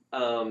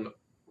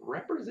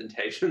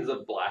 representations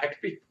of black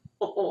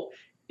people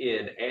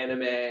in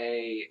anime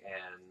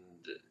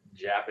and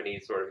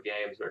Japanese sort of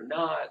games are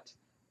not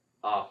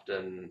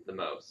often the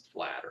most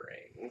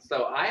flattering.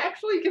 So I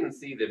actually can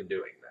see them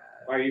doing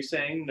that. Are you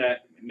saying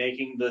that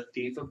making the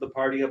thief of the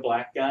party a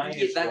black guy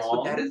is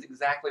wrong? That is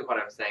exactly what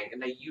I'm saying,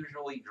 and they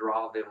usually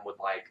draw them with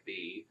like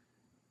the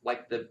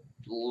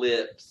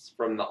lips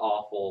from the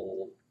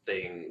awful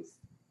things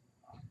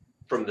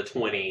from the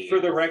 20s.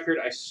 For the record,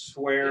 I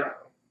swear,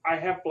 I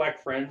have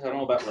black friends. I don't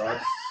know about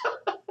Russ.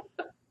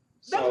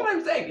 That's what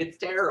I'm saying. It's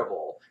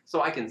terrible.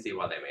 So I can see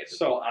why they made it.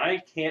 So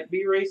I can't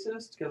be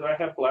racist because I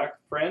have black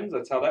friends.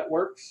 That's how that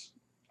works.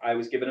 I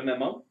was given a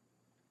memo.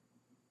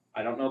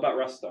 I don't know about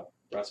Russ, though.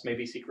 Russ may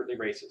be secretly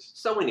racist.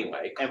 So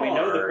anyway, and we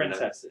know the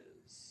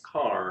princesses.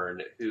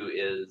 Karn, who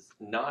is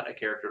not a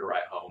character to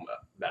write home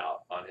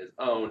about on his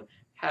own,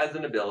 has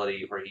an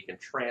ability where he can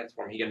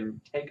transform. He can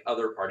take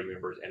other party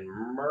members and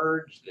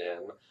merge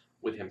them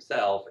with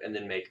himself and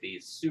then make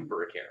these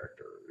super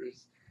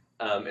characters.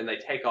 And they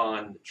take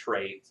on the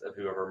traits of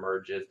whoever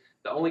merges.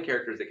 The only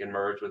characters that can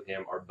merge with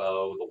him are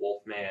Bo, the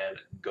Wolfman,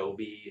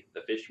 Gobi,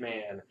 the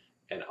Fishman,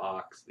 and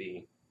Ox,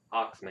 the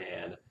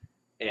Oxman.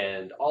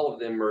 And all of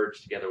them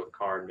merge together with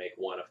Karn, make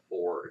one of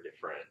 4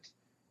 different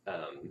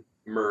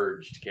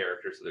merged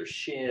characters. So there's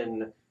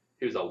Shin,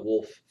 who's a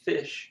wolf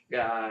fish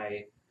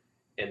guy,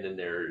 and then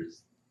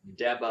there's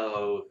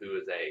Debo, who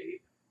is a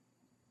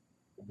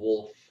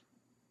wolf.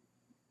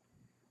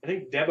 I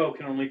think Debo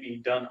can only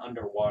be done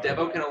underwater.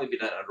 Debo can only be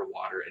done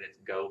underwater, and it's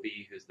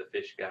Gobi, who's the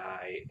fish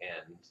guy,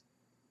 and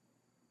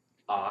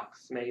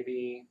Ox,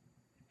 maybe.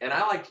 And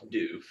I liked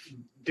Doof.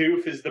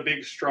 Doof is the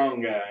big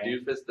strong guy.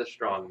 Doof is the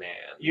strong man.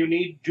 You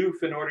need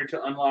Doof in order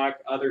to unlock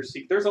other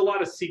There's a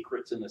lot of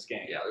secrets in this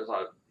game. Yeah, there's a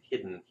lot of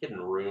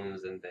hidden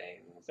rooms and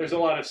things. There's a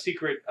lot of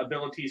secret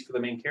abilities for the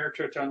main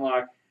character to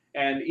unlock.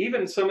 And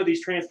even some of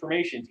these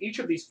transformations, each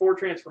of these 4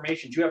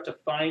 transformations, you have to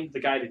find the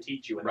guy to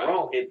teach you, and they're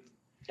all hidden.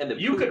 And the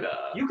you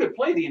could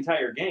play the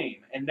entire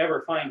game and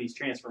never find these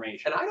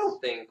transformations. And I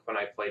don't think when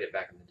I played it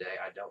back in the day,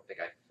 I don't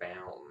think I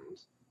found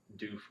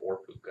Doof or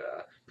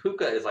Puka.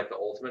 Puka is like the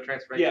ultimate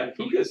transformation. Yeah,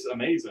 Puka's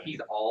amazing. He's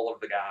all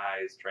of the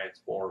guys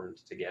transformed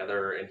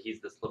together, and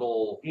he's this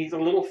little. He's a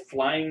little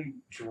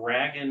flying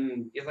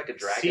dragon. He's like a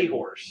dragon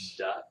seahorse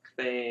duck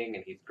thing,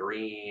 and he's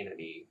green, and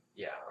he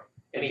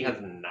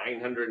has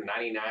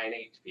 999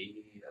 HP,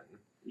 and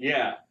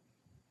yeah.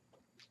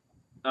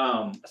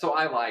 So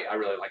I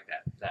really like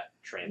that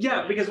transformation.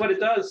 Yeah, because what it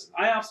does,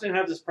 I often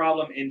have this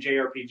problem in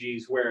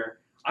JRPGs where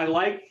I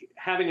like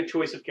having a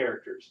choice of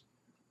characters,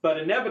 but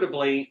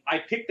inevitably I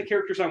pick the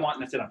characters I want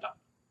and that's it, I'm done.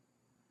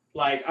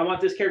 Like, I want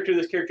this character,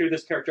 this character,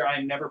 this character, I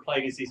am never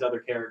playing as these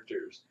other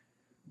characters.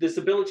 This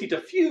ability to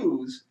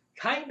fuse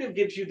kind of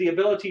gives you the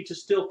ability to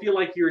still feel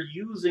like you're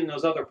using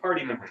those other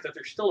party members, that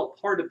they're still a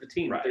part of the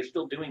team, that they're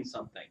still doing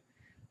something.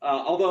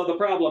 Although the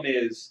problem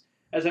is,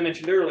 as I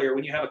mentioned earlier,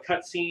 when you have a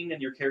cutscene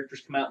and your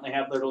characters come out and they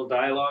have their little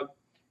dialogue,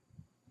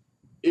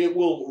 it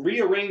will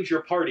rearrange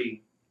your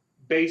party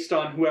based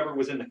on whoever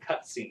was in the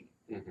cutscene.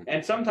 Mm-hmm.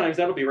 And sometimes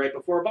that'll be right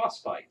before a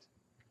boss fight.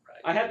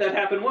 Right. I had that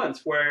happen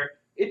once where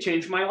it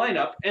changed my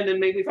lineup and then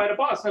made me fight a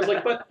boss. And I was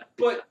like,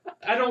 but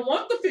I don't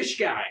want the fish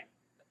guy.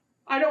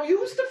 I don't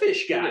use the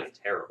fish guy. He was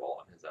terrible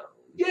on his own.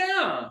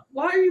 Yeah.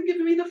 Why are you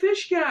giving me the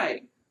fish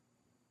guy?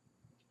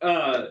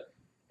 And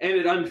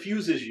it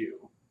unfuses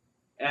you.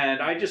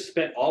 And I just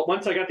spent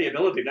once I got the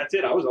ability, that's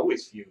it. I was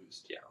always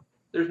fused. Yeah.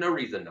 There's no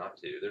reason not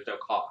to. There's no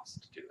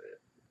cost to it.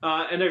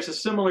 And there's a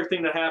similar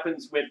thing that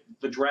happens with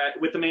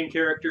the main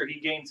character. He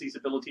gains these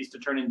abilities to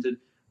turn into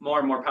more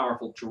and more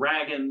powerful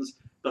dragons,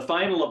 the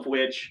final of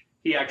which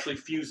he actually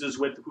fuses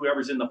with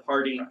whoever's in the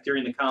party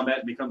during the combat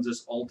and becomes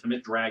this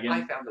ultimate dragon.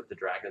 I found that the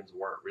dragons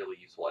weren't really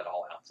useful at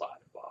all outside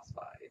of boss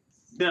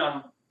fights.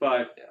 No,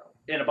 but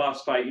in a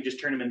boss fight, you just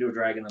turn him into a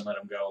dragon and let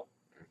him go.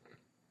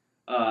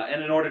 Mm-hmm.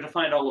 And in order to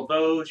find all of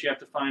those, you have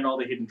to find all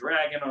the hidden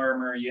dragon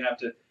armor.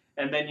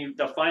 And then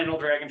the final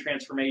dragon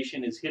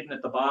transformation is hidden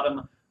at the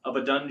bottom of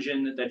a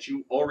dungeon that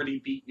you already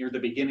beat near the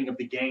beginning of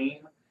the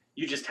game.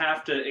 You just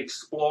have to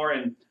explore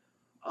and,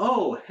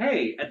 oh,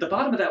 hey, at the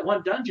bottom of that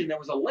one dungeon there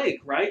was a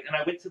lake, right? And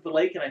I went to the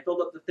lake and I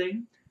filled up the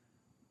thing.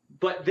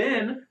 But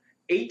then,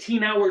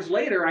 18 hours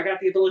later, I got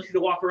the ability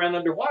to walk around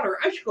underwater.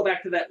 I should go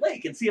back to that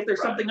lake and see if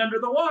there's something under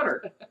the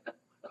water.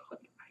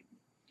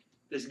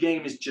 This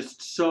game is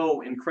just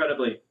so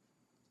incredibly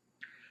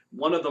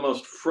one of the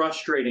most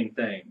frustrating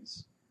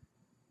things.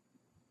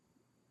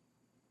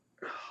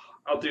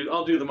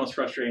 I'll do the most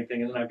frustrating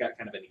thing, and then I've got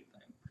kind of a neat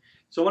thing.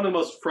 So one of the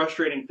most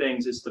frustrating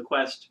things is the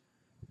quest.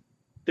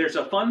 There's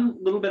a fun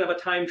little bit of a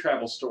time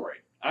travel story.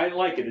 I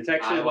like it. It's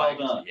actually well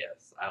done.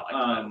 Yes, I like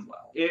that as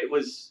well. It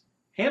was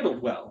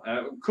handled well.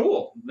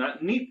 Cool.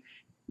 Not neat.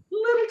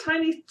 Little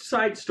tiny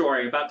side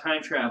story about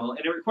time travel,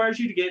 and it requires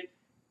you to get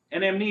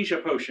an amnesia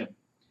potion.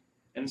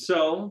 And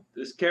so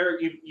this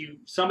character,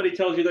 somebody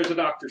tells you there's a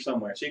doctor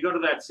somewhere. So you go to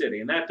that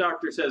city, and that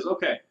doctor says,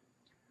 "Okay,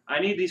 I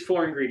need these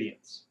 4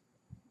 ingredients.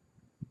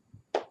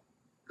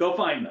 Go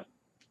find them."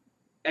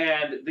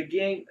 And the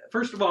game,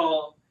 first of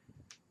all,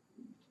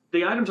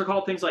 the items are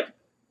called things like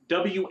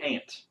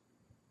W-ant.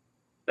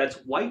 That's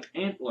white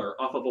antler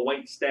off of a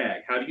white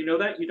stag. How do you know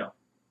that? You don't.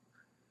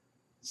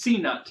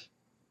 C-nut.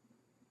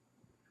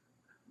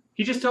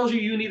 He just tells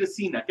you need a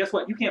C-nut. Guess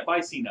what? You can't buy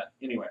C-nut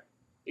anywhere.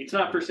 It's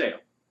not for sale.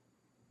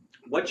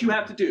 What you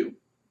have to do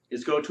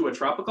is go to a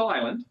tropical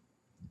island,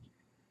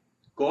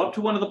 go up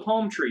to one of the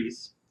palm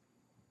trees,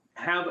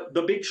 have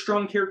the big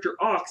strong character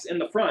Ox in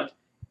the front,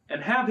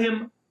 and have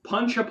him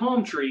punch a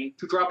palm tree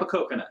to drop a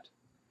coconut.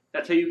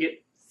 That's how you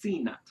get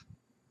C-nut.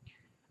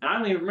 And I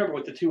don't even remember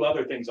what the 2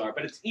 other things are,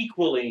 but it's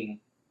equally...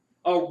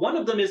 one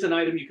of them is an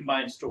item you can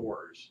buy in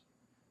stores.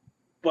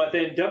 But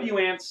then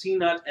W-ant,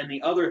 C-nut, and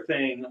the other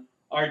thing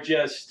are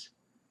just...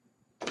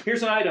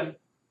 Here's an item.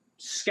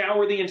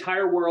 Scour the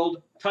entire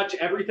world, touch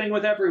everything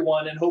with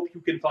everyone, and hope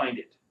you can find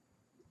it.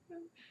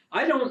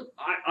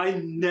 I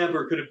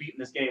never could have beaten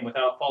this game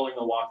without following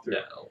the walkthrough.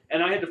 No.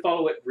 And I had to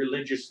follow it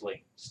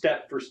religiously,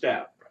 step for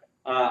step.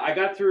 I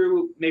got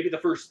through maybe the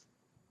first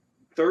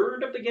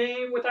third of the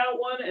game without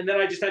one, and then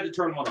I just had to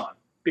turn one on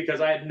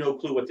because I had no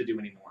clue what to do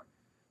anymore.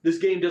 This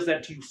game does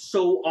that to you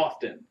so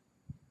often.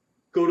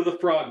 Go to the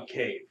frog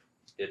cave.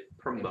 It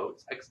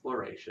promotes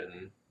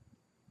exploration.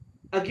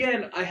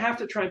 Again, I have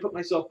to try and put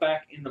myself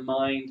back in the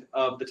mind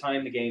of the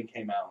time the game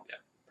came out. Yeah.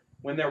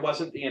 when there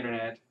wasn't the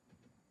internet,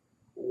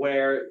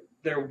 where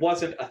there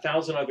wasn't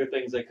 1,000 other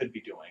things I could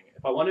be doing.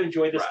 If I want to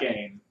enjoy this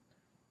game,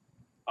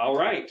 all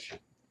right.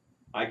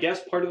 I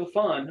guess part of the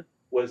fun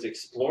was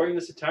exploring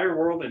this entire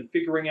world and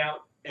figuring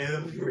out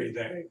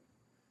everything.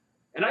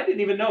 And I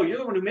didn't even know. You're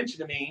the one who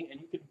mentioned to me,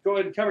 and you can go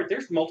ahead and cover it.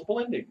 There's multiple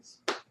endings.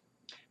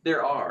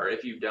 There are.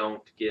 If you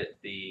don't get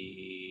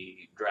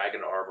the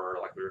dragon armor,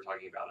 like we were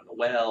talking about in the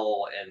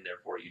well, and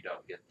therefore you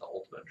don't get the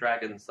ultimate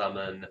dragon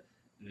summon,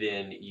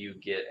 then you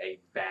get a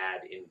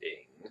bad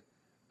ending.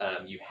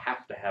 You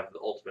have to have the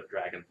ultimate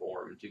dragon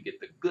form to get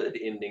the good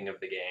ending of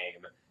the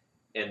game,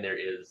 and there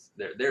is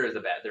a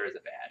bad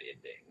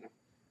ending.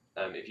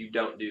 If you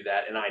don't do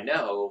that, and I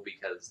know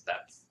because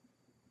that's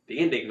the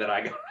ending that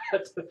I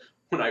got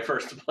when I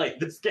first played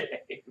this game.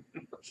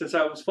 Since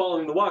I was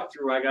following the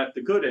walkthrough, I got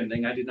the good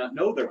ending. I did not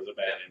know there was a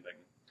bad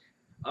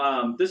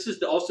ending. This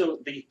is also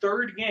the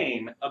third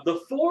game of the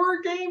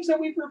 4 games that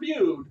we've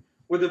reviewed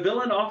where the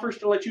villain offers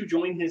to let you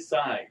join his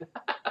side.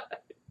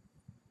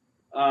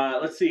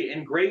 Let's see.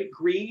 In Great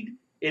Greed,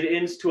 it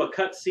ends to a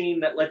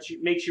cutscene that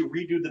makes you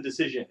redo the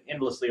decision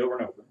endlessly over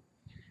and over.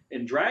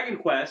 In Dragon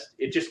Quest,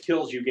 it just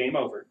kills you, game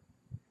over.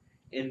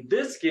 In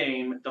this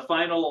game,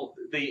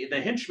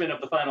 the henchman of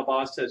the final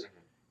boss says,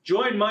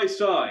 "Join my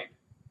side."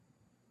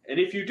 And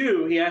if you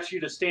do, he asks you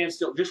to stand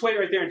still. Just wait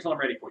right there until I'm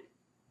ready for you.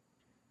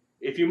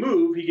 If you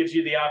move, he gives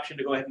you the option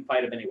to go ahead and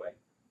fight him anyway.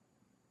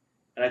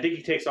 And I think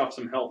he takes off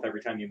some health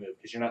every time you move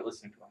because you're not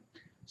listening to him.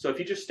 So if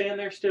you just stand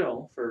there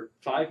still for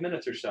 5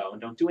 minutes or so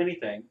and don't do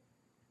anything,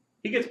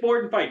 he gets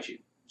bored and fights you.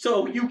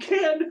 So you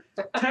can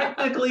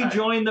technically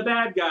join the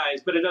bad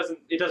guys, but it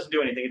doesn't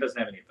do anything. It doesn't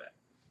have any effect.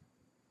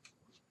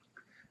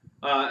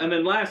 And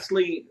then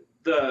lastly,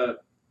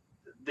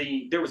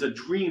 there was a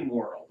dream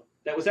world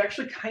that was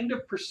actually kind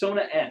of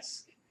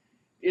Persona-esque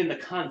in the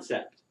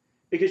concept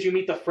because you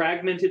meet the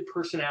fragmented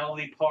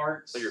personality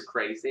parts. So you're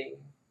crazy?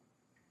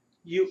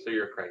 So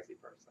you're a crazy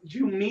person.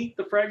 You meet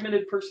the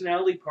fragmented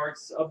personality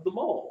parts of the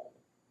mole.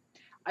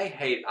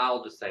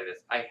 I'll just say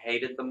this. I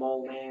hated the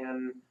mole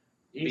man.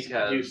 He's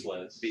because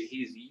useless.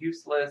 He's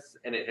useless,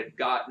 and it had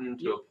gotten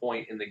to a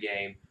point in the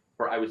game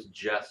where I was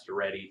just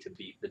ready to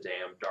beat the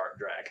damn Dark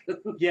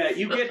Dragon. Yeah,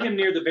 you get him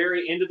near the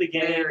very end of the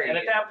game, and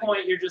at that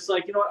point, you're just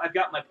like, you know what? I've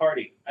got my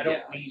party. I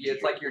don't need you.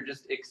 It's like you're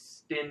just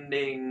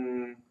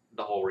extending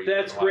the whole reason.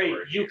 That's great.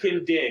 You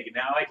can dig.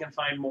 Now I can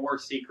find more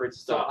secret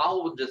stuff. So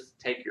I'll just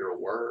take your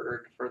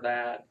word for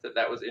that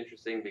was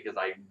interesting because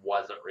I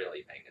wasn't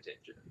really paying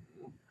attention.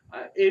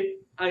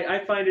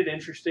 I find it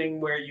interesting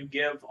where you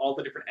give all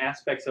the different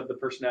aspects of the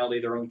personality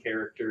their own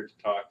character to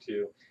talk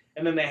to.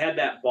 And then they had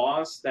that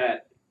boss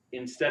that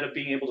instead of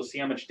being able to see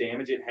how much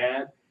damage it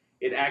had,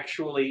 it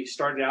actually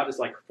started out as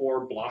like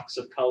 4 blocks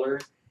of color.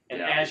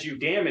 And as you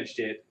damaged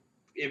it,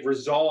 it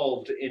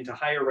resolved into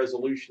higher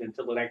resolution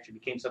until it actually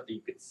became something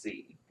you could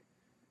see.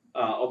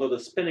 Although the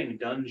spinning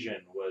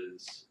dungeon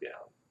was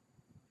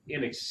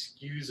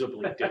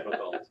inexcusably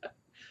difficult.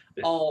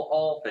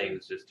 All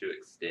things just to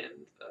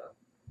extend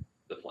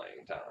the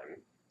playing time.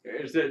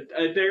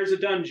 There's a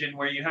dungeon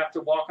where you have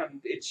to walk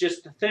on. It's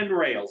just thin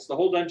rails. The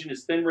whole dungeon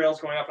is thin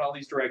rails going off in all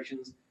these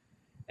directions.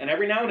 And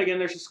every now and again,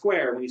 there's a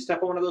square. When you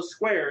step on one of those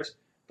squares,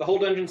 the whole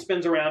dungeon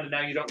spins around, and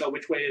now you don't know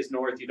which way is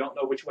north. You don't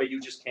know which way you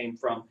just came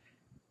from.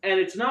 And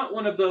it's not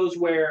one of those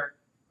where,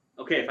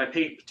 okay, if I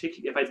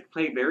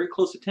pay very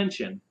close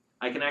attention,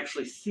 I can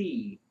actually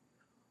see.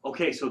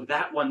 Okay, so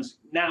that one's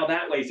now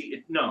that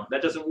way. No,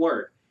 that doesn't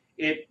work.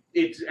 It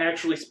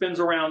actually spins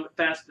around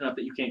fast enough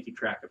that you can't keep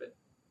track of it.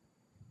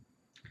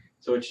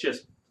 So it's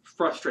just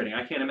frustrating.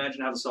 I can't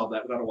imagine how to solve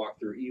that without a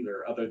walkthrough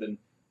either, other than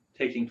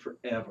taking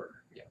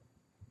forever. Yeah.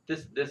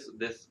 This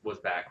was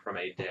back from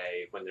a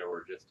day when there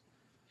were just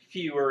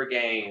fewer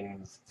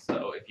games,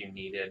 so if you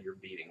needed, you're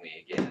beating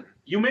me again.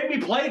 You made me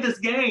play this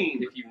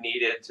game! If you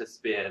needed to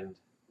spend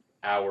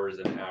hours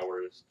and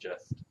hours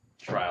just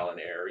trial and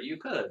error, you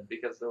could,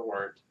 because there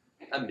weren't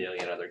a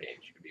million other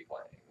games you could be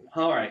playing.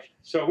 Alright,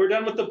 so we're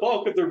done with the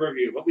bulk of the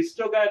review, but we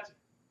still got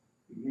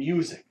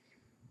music.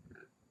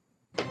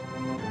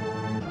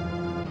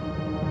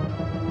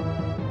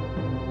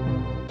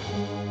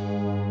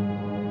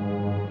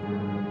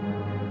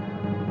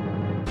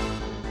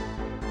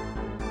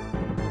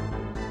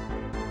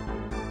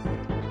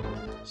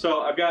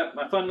 So I've got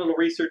my fun little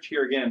research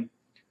here again.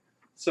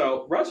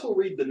 So Russ will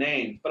read the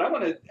names, but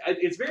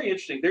it's very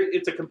interesting.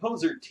 It's a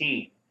composer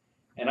team,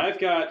 and I've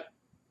got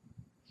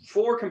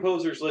 4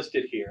 composers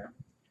listed here,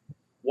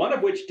 one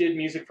of which did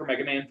music for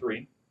Mega Man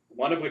 3,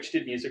 one of which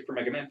did music for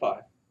Mega Man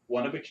 5,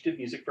 one of which did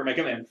music for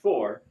Mega Man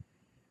 4,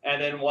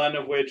 and then one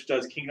of which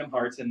does Kingdom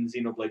Hearts and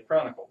Xenoblade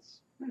Chronicles.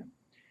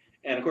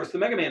 And of course, the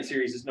Mega Man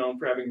series is known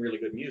for having really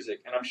good music,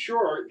 and I'm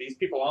sure these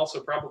people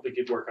also probably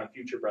did work on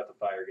future Breath of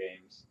Fire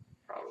games.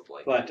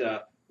 Probably.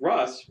 But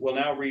Russ will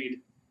now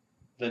read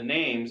the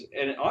names,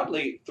 and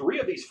oddly, 3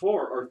 of these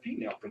 4 are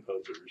female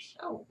composers.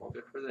 Oh, well,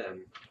 good for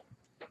them.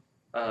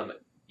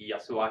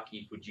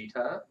 Yasuaki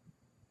Fujita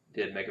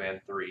did Mega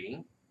Man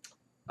 3.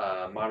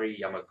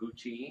 Mari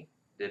Yamaguchi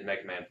did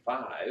Mega Man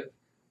 5.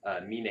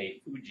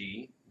 Mine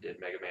Fuji did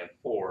Mega Man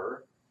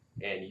 4,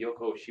 and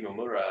Yoko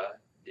Shimomura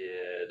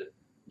did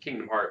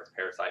Kingdom Hearts,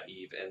 Parasite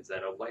Eve, and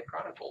Xenoblade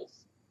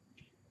Chronicles.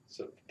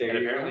 So there And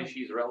you apparently go.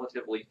 she's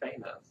relatively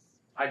famous.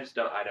 I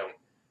don't,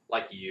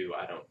 like you,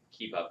 I don't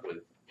keep up with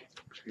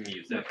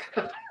music.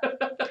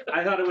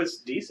 I thought it was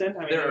decent.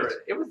 I mean,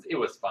 It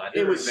was fun.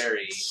 it was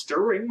very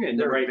stirring in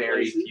the there are right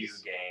very places. few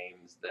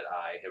games that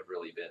I have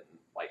really been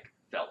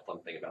felt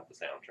something about the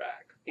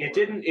soundtrack. It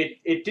didn't.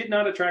 It did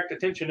not attract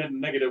attention in a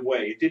negative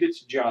way. It did its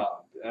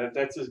job.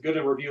 That's as good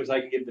a review as I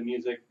can give the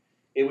music.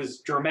 It was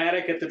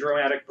dramatic at the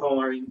dramatic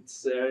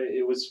points.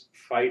 It was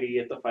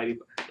fighty at the fighty.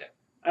 Yeah.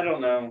 I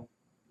don't know.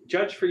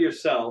 Judge for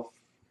yourself.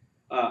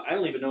 I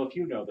don't even know if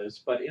you know this,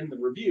 but in the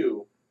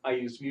review, I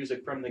used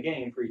music from the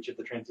game for each of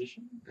the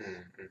transitions.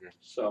 Mm-hmm.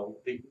 So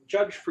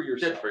judge for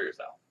yourself. Judge for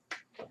yourself.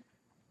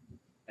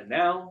 And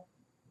now,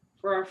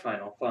 for our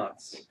final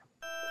thoughts.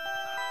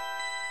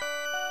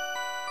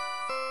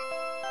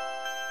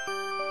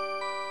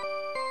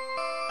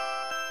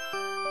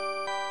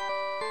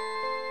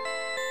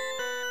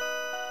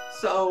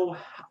 So,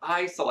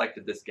 I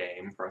selected this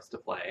game for us to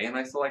play, and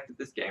I selected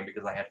this game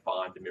because I had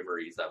fond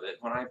memories of it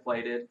when I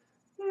played it,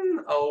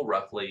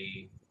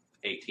 roughly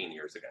 18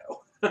 years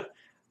ago.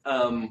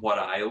 What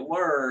I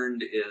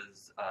learned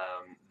is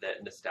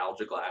that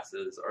nostalgia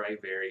glasses are a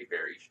very,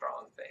 very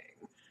strong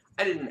thing.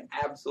 I didn't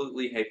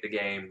absolutely hate the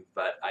game,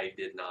 but I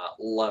did not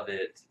love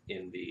it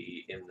in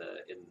the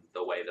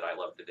way that I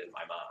loved it in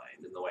my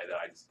mind, in the way that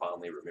I just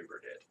fondly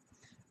remembered it.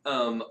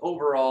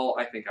 Overall,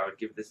 I think I would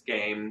give this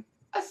game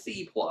a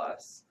C+.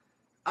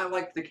 I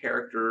liked the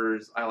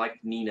characters. I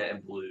liked Nina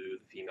and Blue,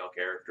 the female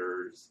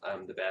characters,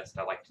 the best.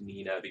 I liked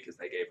Nina because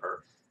they gave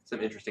her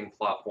some interesting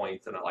plot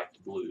points, and I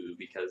liked Blue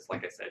because,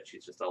 like I said,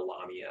 she's just a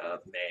Lamia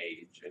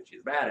mage, and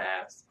she's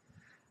badass.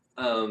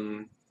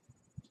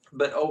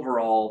 But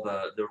overall,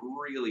 the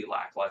really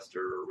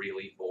lackluster,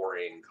 really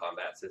boring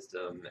combat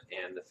system,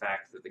 and the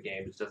fact that the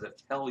game just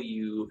doesn't tell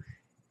you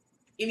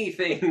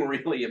anything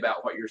really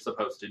about what you're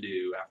supposed to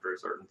do after a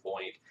certain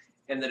point,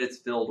 and that it's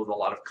filled with a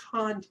lot of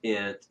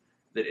content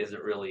that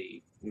isn't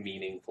really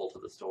meaningful to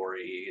the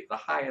story. The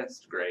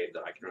highest grade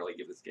that I can really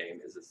give this game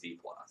is a C+.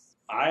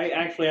 I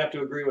actually have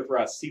to agree with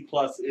Russ. C+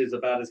 is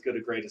about as good a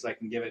grade as I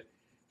can give it.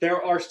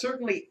 There are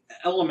certainly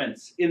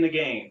elements in the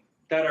game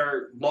that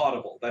are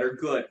laudable, that are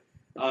good.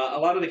 A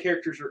lot of the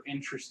characters are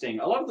interesting.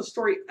 A lot of the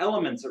story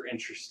elements are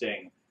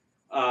interesting.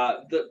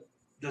 The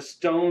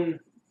stone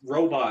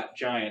robot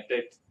giant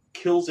that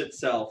kills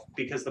itself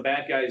because the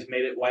bad guys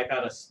made it wipe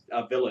out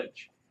a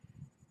village.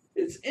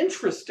 It's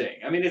interesting.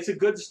 I mean, it's a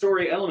good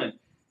story element.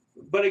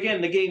 But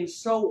again, the game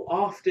so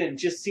often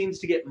just seems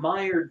to get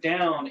mired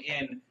down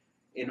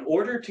in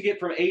order to get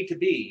from A to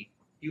B,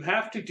 you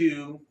have to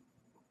do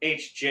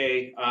H,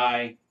 J,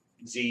 I,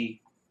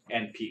 Z,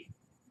 and P.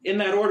 In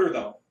that order,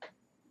 though.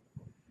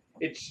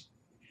 It's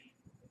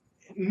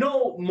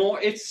no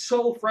more. It's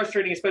so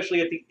frustrating,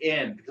 especially at the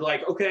end.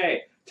 Like,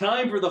 okay,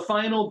 time for the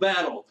final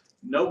battle.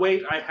 No,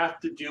 wait, I have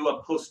to do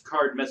a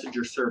postcard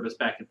messenger service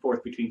back and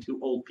forth between two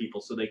old people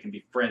so they can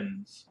be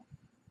friends.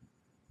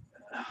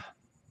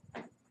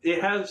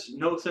 It has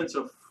no sense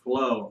of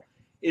flow.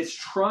 It's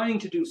trying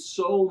to do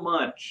so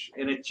much,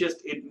 and it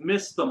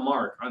missed the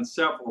mark on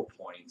several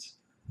points.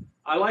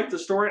 I like the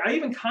story. I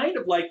even kind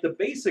of like the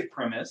basic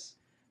premise,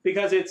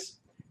 because it's,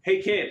 hey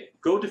kid,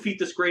 go defeat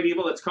this great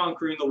evil that's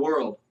conquering the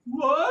world.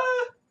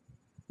 What?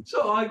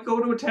 So I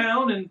go to a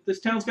town, and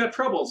this town's got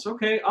troubles.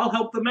 Okay, I'll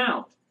help them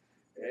out.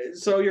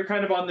 So you're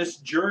kind of on this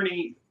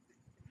journey.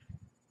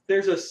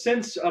 There's a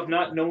sense of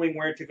not knowing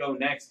where to go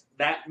next.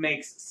 That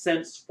makes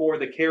sense for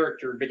the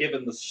character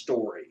given the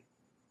story.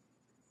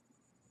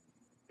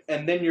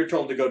 And then you're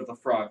told to go to the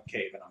frog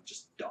cave, and I'm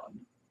just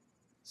done.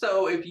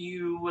 So if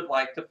you would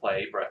like to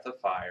play Breath of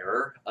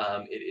Fire,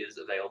 it is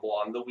available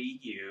on the Wii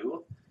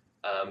U,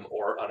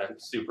 or on a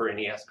Super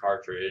NES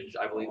cartridge.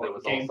 I believe there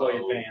was Game also Boy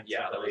Advance,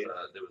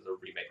 there was a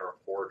remake or a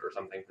port or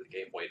something for the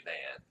Game Boy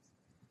Advance.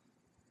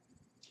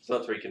 So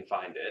that's where you can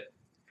find it.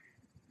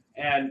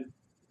 And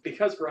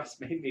because Russ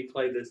made me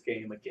play this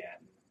game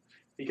again,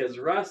 because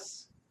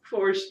Russ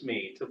forced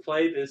me to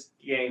play this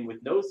game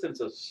with no sense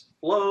of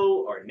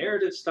flow or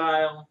narrative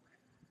style,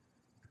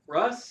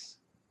 Russ,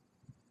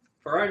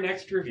 for our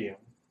next review,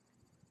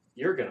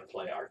 you're going to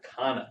play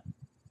Arcana.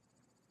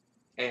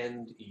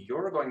 And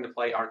you're going to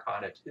play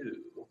Arcana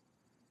too.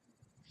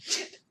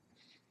 Shit.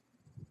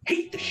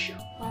 Hate the show.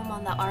 Home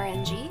on the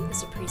RNG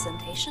is a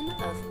presentation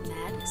of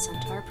Mad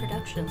Centaur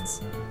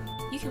Productions.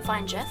 You can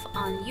find Jeff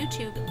on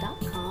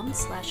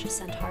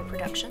youtube.com/Centaur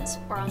Productions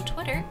or on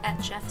Twitter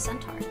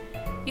 @JeffCentaur.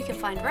 You can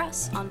find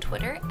Russ on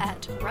Twitter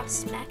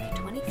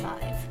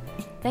 @RussMac25.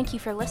 Thank you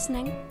for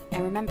listening,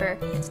 and remember,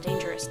 it's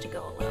dangerous to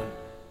go alone.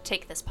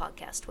 Take this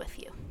podcast with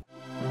you.